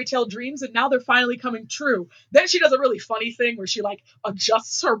our fairy tale dreams and now they're finally coming true. Then she does a really funny thing where she like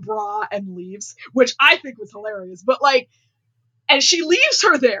adjusts her bra and leaves, which I think was hilarious. But like, and she leaves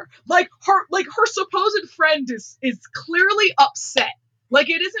her there. Like her supposed friend is clearly upset. Like,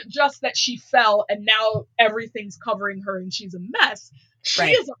 it isn't just that she fell and now everything's covering her and she's a mess. She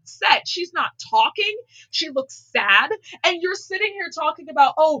is upset. She's not talking. She looks sad. And you're sitting here talking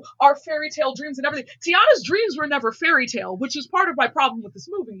about, oh, our fairy tale dreams and everything. Tiana's dreams were never fairy tale, which is part of my problem with this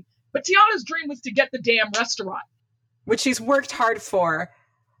movie. But Tiana's dream was to get the damn restaurant. Which she's worked hard for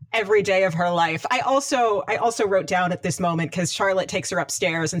every day of her life. I also wrote down at this moment, because Charlotte takes her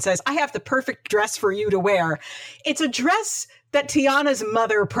upstairs and says, I have the perfect dress for you to wear. It's a dress that Tiana's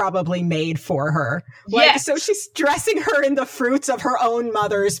mother probably made for her. Yes. So she's dressing her in the fruits of her own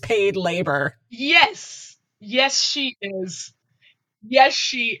mother's paid labor. Yes. Yes, she is. Yes,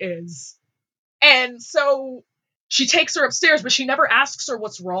 she is. And so she takes her upstairs, but she never asks her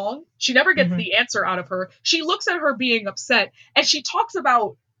what's wrong. She never gets the answer out of her. She looks at her being upset, and she talks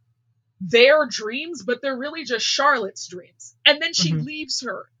about their dreams, but they're really just Charlotte's dreams. And then she leaves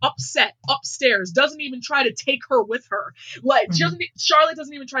her upset upstairs, doesn't even try to take her with her. Like, Charlotte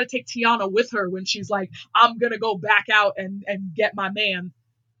doesn't even try to take Tiana with her when she's like, I'm gonna go back out and get my man.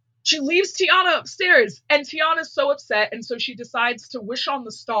 She leaves Tiana upstairs, and Tiana's so upset, and so she decides to wish on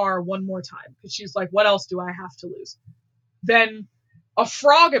the star one more time, because she's like, what else do I have to lose? Then a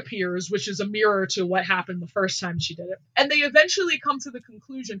frog appears, which is a mirror to what happened the first time she did it. And they eventually come to the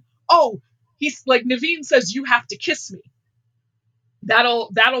conclusion, oh, he's like, Naveen says, you have to kiss me.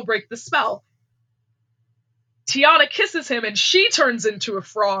 That'll break the spell. Tiana kisses him and she turns into a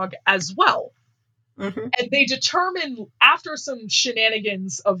frog as well. And they determine, after some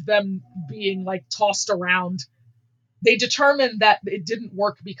shenanigans of them being like tossed around, they determine that it didn't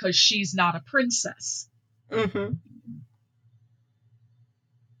work because she's not a princess.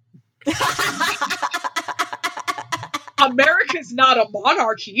 America's not a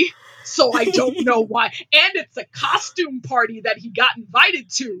monarchy, so I don't know why. And it's a costume party that he got invited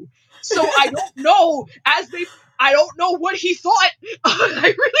to. So I don't know, I don't know what he thought.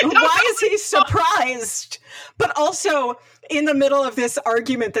 I really don't Why know is he surprised? But also, in the middle of this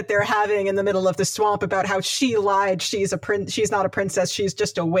argument that they're having in the middle of the swamp about how she lied, she's not a princess, she's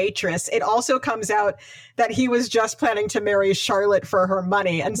just a waitress, it also comes out that he was just planning to marry Charlotte for her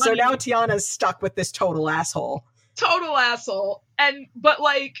money. And so now Tiana's stuck with this total asshole. Total asshole. But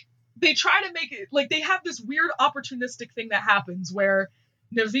like, they try to make it, like, they have this weird opportunistic thing that happens where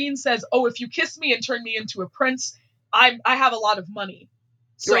Naveen says, oh, if you kiss me and turn me into a prince, I have a lot of money.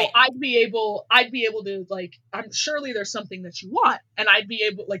 So I'd be able to, like, surely there's something that you want. And I'd be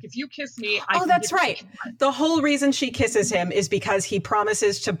able, like, if you kiss me, I can that's right. The whole reason she kisses him is because he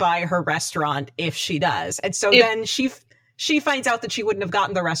promises to buy her restaurant if she does. And so then she finds out that she wouldn't have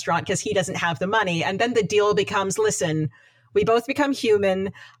gotten the restaurant because he doesn't have the money. And then the deal becomes, listen, we both become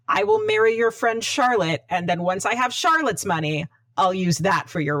human. I will marry your friend Charlotte. And then once I have Charlotte's money, I'll use that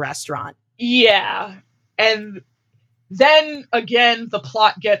for your restaurant. Yeah. And then again, the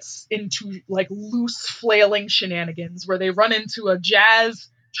plot gets into like loose flailing shenanigans where they run into a jazz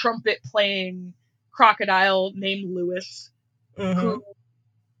trumpet playing crocodile named Lewis, who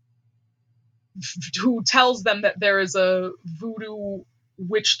tells them that there is a voodoo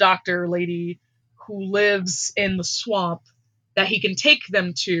witch doctor lady who lives in the swamp that he can take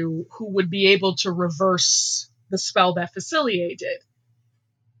them to, who would be able to reverse the spell that Facilier did.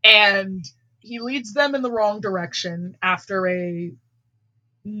 And he leads them in the wrong direction after a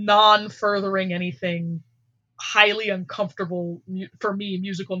non-furthering anything, highly uncomfortable, for me,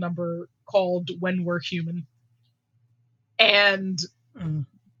 musical number called When We're Human. And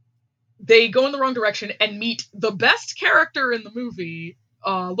they go in the wrong direction and meet the best character in the movie,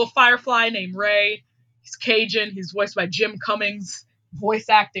 little firefly named Ray. He's Cajun. He's voiced by Jim Cummings, voice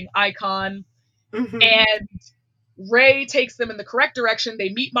acting icon. And Ray takes them in the correct direction. They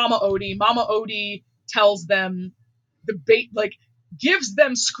meet Mama Odie. Mama Odie tells them gives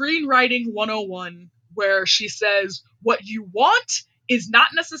them screenwriting 101, where she says, what you want is not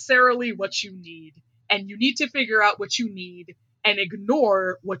necessarily what you need. And you need to figure out what you need and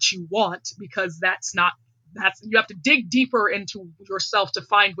ignore what you want, because you have to dig deeper into yourself to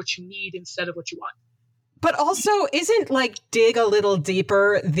find what you need instead of what you want. But also, isn't like dig a little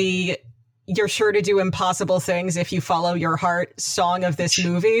deeper the you're sure to do impossible things if you follow your heart song of this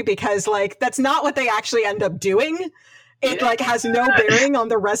movie? Because like, that's not what they actually end up doing. it like has no bearing on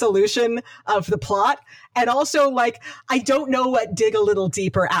the resolution of the plot. And also, like, I don't know what dig a little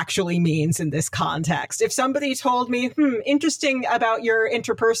deeper actually means in this context. If somebody told me, interesting about your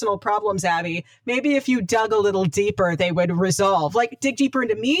interpersonal problems, Abby, maybe if you dug a little deeper, they would resolve. Like, dig deeper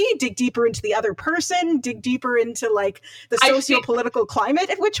into me, dig deeper into the other person, dig deeper into, like, the socio-political climate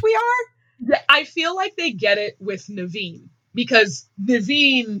in which we are. I feel like they get it with Naveen. Because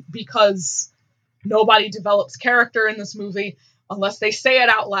nobody develops character in this movie unless they say it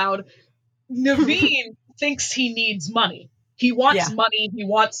out loud. Naveen thinks he needs money. He wants money. He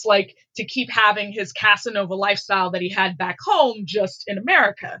wants, like, to keep having his Casanova lifestyle that he had back home, just in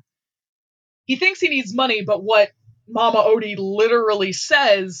America. He thinks he needs money, but what Mama Odie literally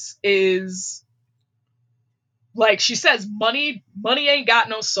says is, like, she says, money ain't got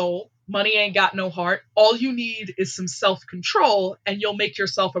no soul. Money ain't got no heart. All you need is some self-control, and you'll make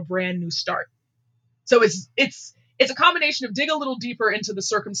yourself a brand new start. So it's a combination of dig a little deeper into the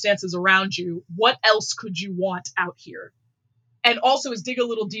circumstances around you. What else could you want out here? And also is dig a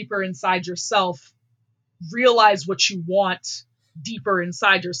little deeper inside yourself. Realize what you want deeper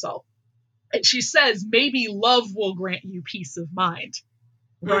inside yourself. And she says, maybe love will grant you peace of mind.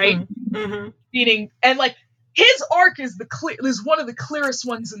 Right? Meaning, and like, his arc is one of the clearest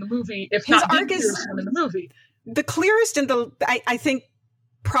ones in the movie, if his not the clearest one in the movie. The clearest and I think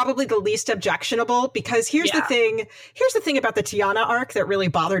probably the least objectionable, because here's the thing about the Tiana arc that really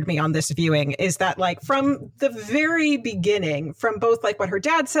bothered me on this viewing is that, like, from the very beginning, from both like what her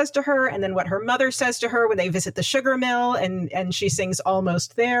dad says to her and then what her mother says to her when they visit the sugar mill and she sings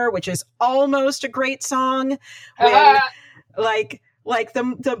Almost There, which is almost a great song. Like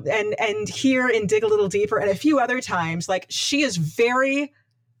and here in Dig a Little Deeper and a few other times, like, she is very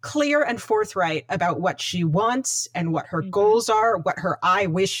clear and forthright about what she wants and what her goals are, what her I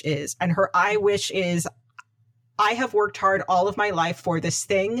wish is. And her I wish is, I have worked hard all of my life for this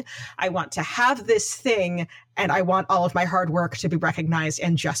thing. I want to have this thing, and I want all of my hard work to be recognized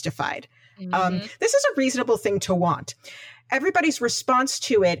and justified. This is a reasonable thing to want. Everybody's response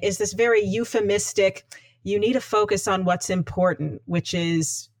to it is this very euphemistic, you need to focus on what's important, which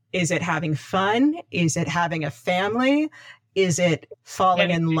is it having fun? Is it having a family? Is it falling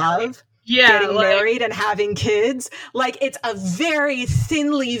in love? Getting married and having kids? Like, it's a very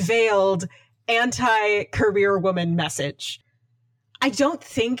thinly veiled anti-career woman message. I don't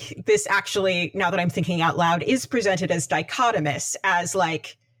think this actually, now that I'm thinking out loud, is presented as dichotomous, as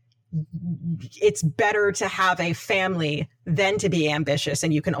like, it's better to have a family than to be ambitious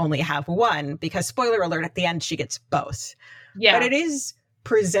and you can only have one, because spoiler alert, at the end she gets both. But it is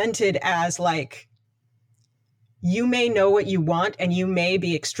presented as like, you may know what you want and you may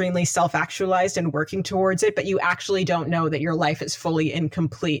be extremely self-actualized and working towards it, but you actually don't know that your life is fully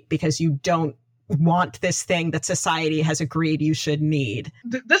incomplete because you don't want this thing that society has agreed you should need.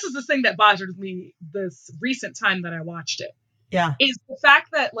 This is the thing that bothered me this recent time that I watched it. Yeah. Is the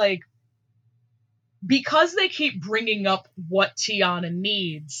fact that, like, because they keep bringing up what Tiana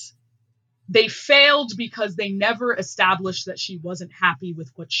needs, they failed because they never established that she wasn't happy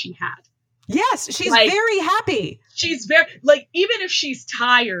with what she had. Yes, she's like, very happy. She's very, like, even if she's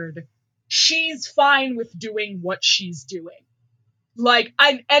tired, she's fine with doing what she's doing. Like,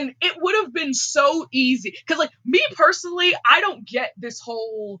 and it would have been so easy. Because, like, me personally, I don't get this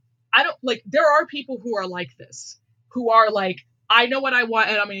whole, there are people who are like this. Who are like, I know what I want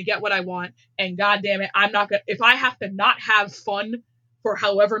and I'm going to get what I want. And God damn it, I'm not going to, if I have to not have fun for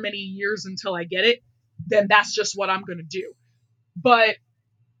however many years until I get it, then that's just what I'm going to do. But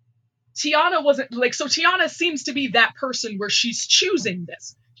Tiana wasn't like, so Tiana seems to be that person where she's choosing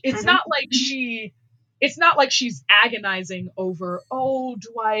this. It's not like she's agonizing over, oh,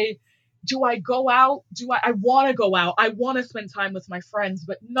 do I go out? I want to go out. I want to spend time with my friends,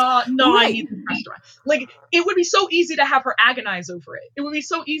 but no, right. I need the restaurant. Like, it would be so easy to have her agonize over it. It would be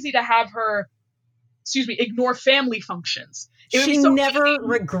so easy to have her, ignore family functions. She never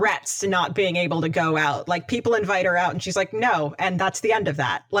regrets not being able to go out. Like, people invite her out and she's like, no. And that's the end of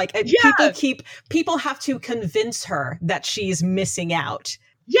that. Like, people have to convince her that she's missing out.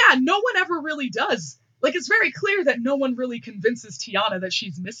 Yeah, no one ever really does. Like, it's very clear that no one really convinces Tiana that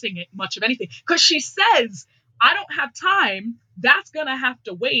she's missing it much of anything. Because she says, I don't have time. That's going to have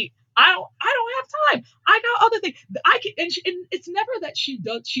to wait. I don't have time. I got other things. And it's never that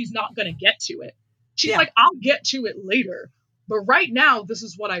she's not going to get to it. She's like, I'll get to it later. But right now, this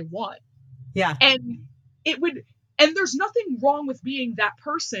is what I want. Yeah. And there's nothing wrong with being that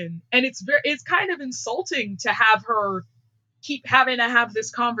person. And it's kind of insulting to have her keep having to have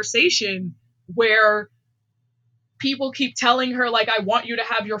this conversation where people keep telling her, like, I want you to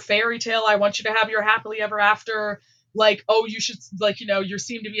have your fairy tale. I want you to have your happily ever after. like, oh, you should, like, you know, you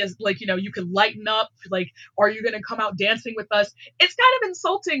seem to be as, like, you know, you could lighten up, like, are you going to come out dancing with us? It's kind of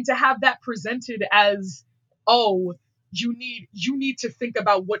insulting to have that presented as, oh, you need to think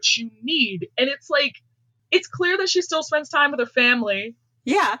about what you need. And it's like, it's clear that she still spends time with her family.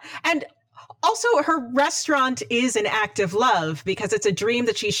 Yeah. And also, her restaurant is an act of love because it's a dream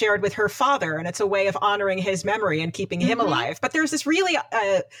that she shared with her father, and it's a way of honoring his memory and keeping him alive. But there's this really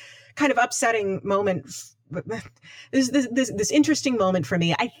kind of upsetting moment. This interesting moment for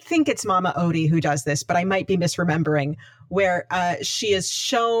me. I think it's Mama Odie who does this, but I might be misremembering, where she is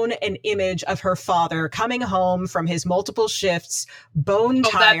shown an image of her father coming home from his multiple shifts, bone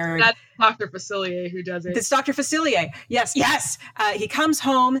tired. That's Dr. Facilier who does it. It's Dr. Facilier. Yes. He comes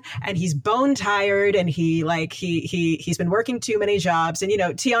home and he's bone tired, and he's been working too many jobs. And, you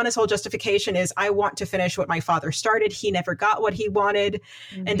know, Tiana's whole justification is, I want to finish what my father started. He never got what he wanted.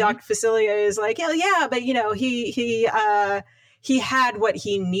 And Dr. Facilier is like, yeah, but, you know, he had what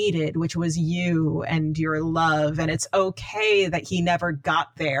he needed, which was you and your love. And it's okay that he never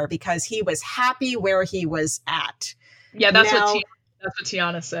got there because he was happy where he was at. Yeah, that's what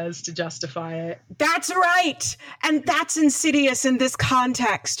Tiana says to justify it. That's right. And that's insidious in this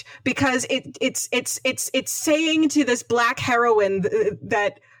context because it's saying to this Black heroine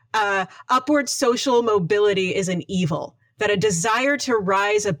that upward social mobility is an evil, that a desire to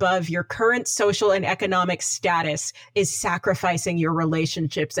rise above your current social and economic status is sacrificing your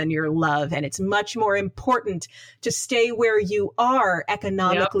relationships and your love. And it's much more important to stay where you are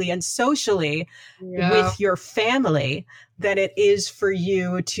economically and socially with your family than it is for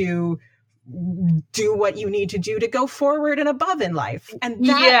you to do what you need to do to go forward and above in life. And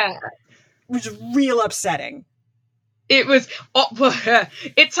that was real upsetting. It was,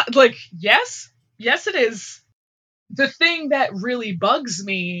 it's like, yes, it is. The thing that really bugs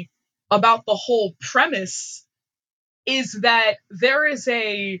me about the whole premise is that there is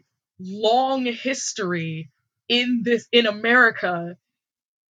a long history in America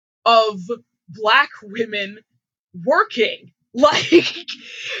of Black women working. Like,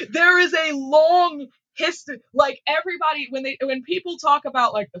 there is a long history. Like, everybody, when people talk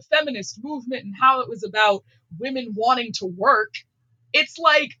about like the feminist movement and how it was about women wanting to work, it's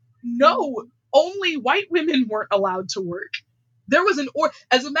like, no, only white women weren't allowed to work. There was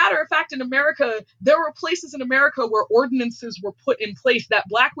as a matter of fact, in America, there were places in America where ordinances were put in place that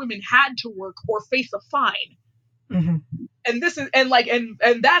Black women had to work or face a fine. And this is,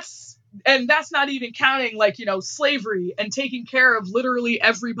 and that's not even counting, like, you know, slavery and taking care of literally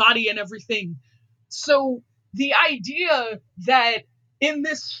everybody and everything. So the idea that in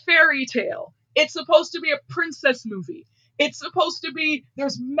this fairy tale, it's supposed to be a princess movie. It's supposed to be,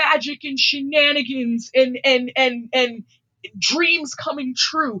 there's magic and shenanigans and dreams coming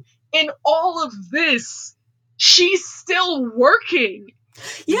true. In all of this, she's still working.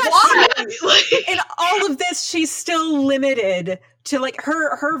 Yes. Why? In all of this, she's still limited to, like,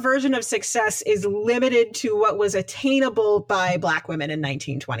 her version of success is limited to what was attainable by Black women in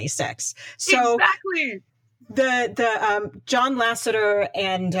 1926. So exactly. The John Lasseter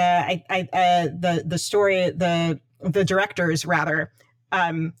and the directors rather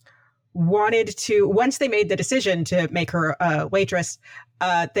wanted to, once they made the decision to make her a waitress,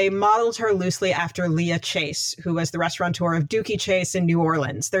 they modeled her loosely after Leah Chase, who was the restaurateur of Dooky Chase in New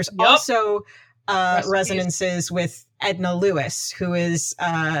Orleans. There's also resonances with Edna Lewis, who is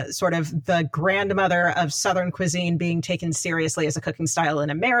sort of the grandmother of Southern cuisine being taken seriously as a cooking style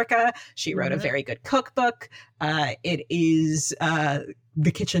in America. She wrote a very good cookbook. It is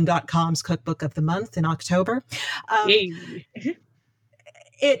thekitchen.com's cookbook of the month in October.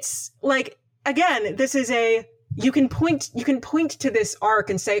 It's like, again, this is you can point to this arc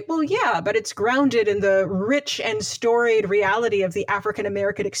and say, well, yeah, but it's grounded in the rich and storied reality of the African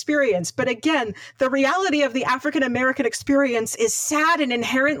American experience. But again, the reality of the African American experience is sad and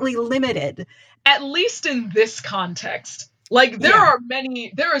inherently limited. At least in this context. Like, there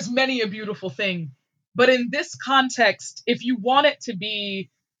is many a beautiful thing. But in this context, if you want it to be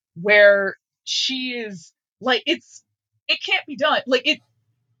where she is, like, it can't be done. Like,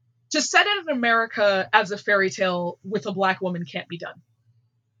 to set it in America as a fairy tale with a Black woman can't be done.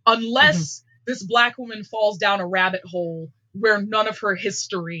 Unless this Black woman falls down a rabbit hole where none of her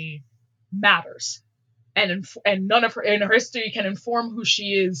history matters. And none of her history can inform who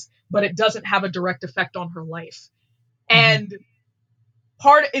she is, but it doesn't have a direct effect on her life. And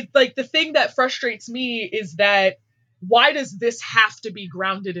the thing that frustrates me is that, why does this have to be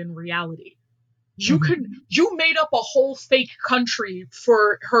grounded in reality? You made up a whole fake country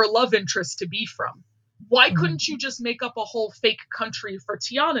for her love interest to be from. Why couldn't you just make up a whole fake country for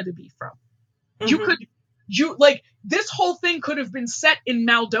Tiana to be from? you like this whole thing could have been set in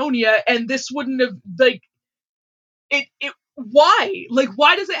Maldonia, and this wouldn't have like it. Why? Like,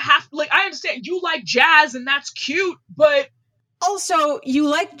 why does it have? Like, I understand you like jazz, and that's cute, but also, you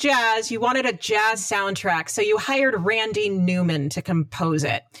like jazz, you wanted a jazz soundtrack, so you hired Randy Newman to compose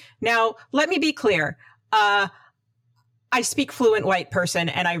it. Now, let me be clear. I speak fluent white person,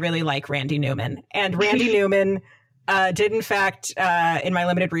 and I really like Randy Newman. And Randy Newman did, in fact, in my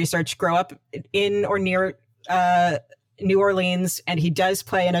limited research, grow up in or near New Orleans, and he does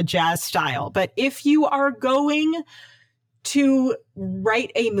play in a jazz style. But if you are going to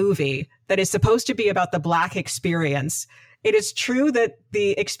write a movie that is supposed to be about the Black experience, it is true that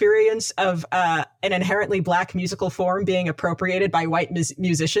the experience of an inherently Black musical form being appropriated by white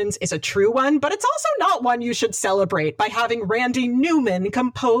musicians is a true one, but it's also not one you should celebrate by having Randy Newman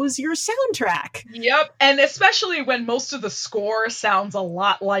compose your soundtrack. Yep, and especially when most of the score sounds a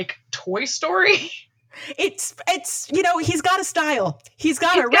lot like Toy Story. It's he's got a style. He's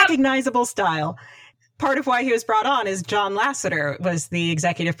got a recognizable style. Part of why he was brought on is John Lasseter was the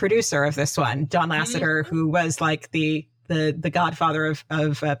executive producer of this one. John Lasseter, who was like the godfather of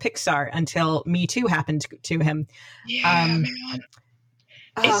Pixar until Me Too happened to him. Yeah, man.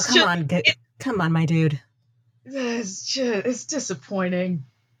 Oh, come on, my dude. It's disappointing.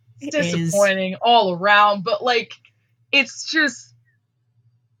 It's disappointing all around, but like, it's just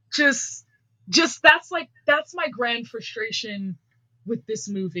that's my grand frustration with this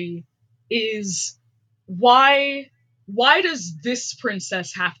movie is why does this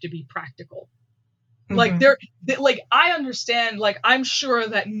princess have to be practical? Like I understand, like I'm sure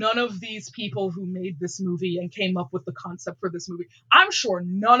that none of these people who made this movie and came up with the concept for this movie, I'm sure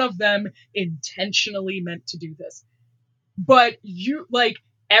none of them intentionally meant to do this. But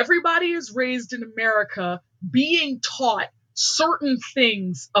everybody is raised in America being taught certain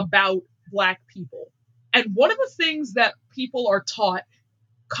things about Black people. And one of the things that people are taught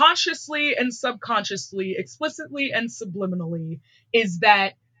consciously and subconsciously, explicitly and subliminally, is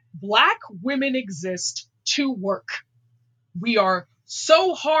that Black women exist to work. We are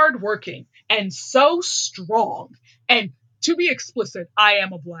so hardworking and so strong. And to be explicit, I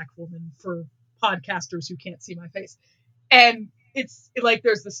am a Black woman for podcasters who can't see my face. And it's like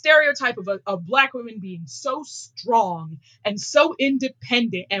there's the stereotype of Black women being so strong and so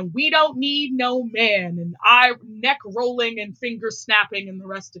independent, and we don't need no man, and I neck rolling and finger snapping and the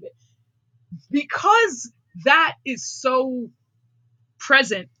rest of it. Because that is so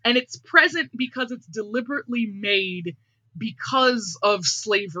present, and it's present because it's deliberately made because of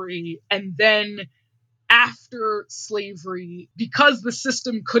slavery, and then after slavery, because the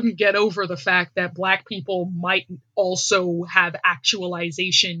system couldn't get over the fact that Black people might also have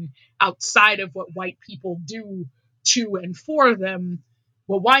actualization outside of what white people do to and for them,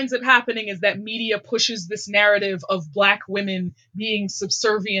 what winds up happening is that media pushes this narrative of Black women being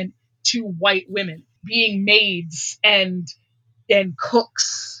subservient to white women, being maids and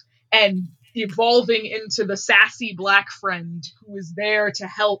cooks, and evolving into the sassy Black friend who is there to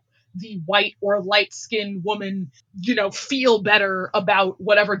help the white or light-skinned woman, feel better about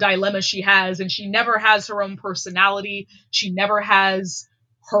whatever dilemma she has. And she never has her own personality. She never has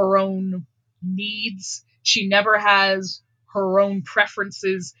her own needs. She never has her own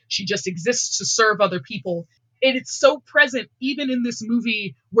preferences. She just exists to serve other people. And it's so present even in this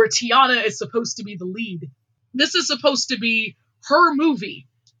movie where Tiana is supposed to be the lead. This is supposed to be her movie.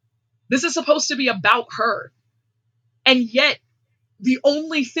 This is supposed to be about her. And yet, the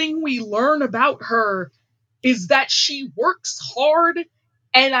only thing we learn about her is that she works hard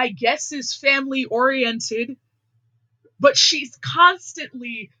and I guess is family oriented, but she's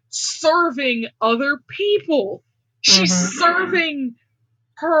constantly serving other people. She's serving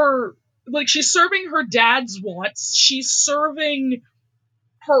she's serving her dad's wants. She's serving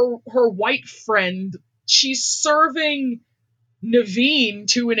her white friend. She's serving Naveen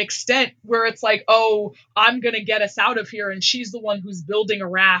to an extent where it's like, oh, I'm going to get us out of here. And she's the one who's building a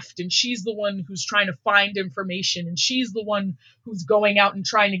raft, and she's the one who's trying to find information, and she's the one who's going out and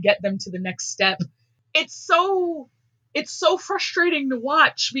trying to get them to the next step. It's so frustrating to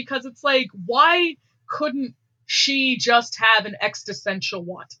watch because it's like, why couldn't she just have an existential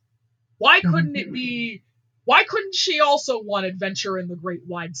want? Why couldn't it be? Why couldn't she also want adventure in the great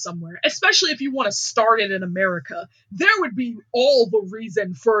wide somewhere? Especially if you want to start it in America. There would be all the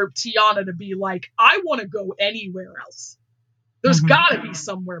reason for Tiana to be like, I want to go anywhere else. There's got to be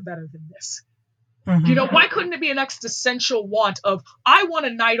somewhere better than this. Why couldn't it be an existential want of, I want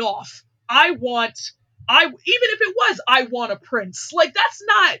a night off. Even if it was, I want a prince. Like, that's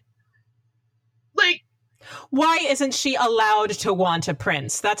not, like, Why isn't she allowed to want a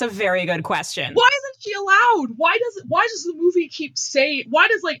prince? That's a very good question. Why isn't she allowed? Why does the movie keep saying, why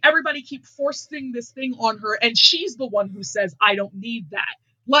does like everybody keep forcing this thing on her and she's the one who says, I don't need that?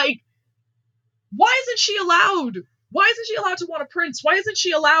 Like, why isn't she allowed? Why isn't she allowed to want a prince? Why isn't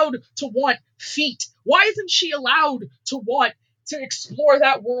she allowed to want feet? Why isn't she allowed to want to explore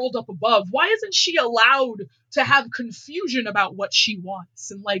that world up above? Why isn't she allowed to have confusion about what she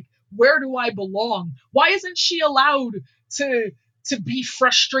wants and like, where do I belong? Why isn't she allowed to be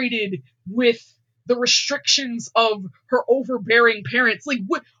frustrated with the restrictions of her overbearing parents? Like,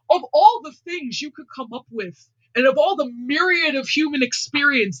 of all the things you could come up with, and of all the myriad of human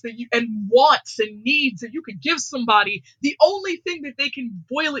experience that you and wants and needs that you could give somebody, the only thing that they can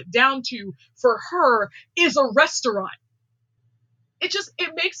boil it down to for her is a restaurant. It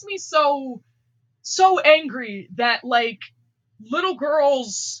makes me so angry that like little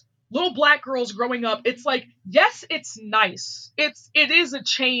black girls growing up, it's like, yes, it's nice. It is a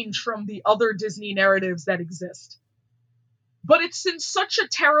change from the other Disney narratives that exist. But it's in such a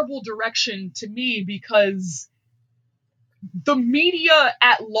terrible direction to me because the media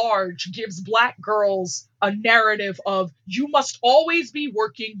at large gives black girls a narrative of you must always be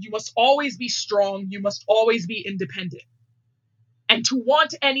working, you must always be strong, you must always be independent. And to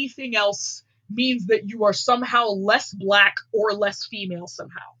want anything else means that you are somehow less black or less female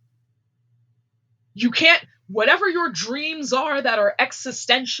somehow. You can't, whatever your dreams are that are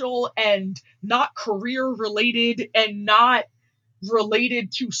existential and not career related and not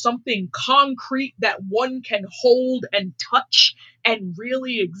related to something concrete that one can hold and touch and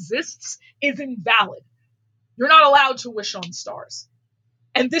really exists, is invalid. You're not allowed to wish on stars.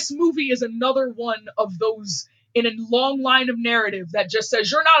 And this movie is another one of those in a long line of narrative that just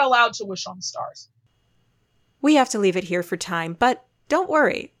says you're not allowed to wish on stars. We have to leave it here for time, but don't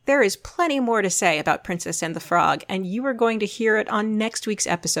worry. There is plenty more to say about Princess and the Frog, and you are going to hear it on next week's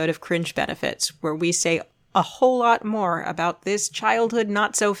episode of Cringe Benefits, where we say a whole lot more about this childhood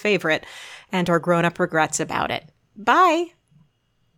not-so-favorite and our grown-up regrets about it. Bye!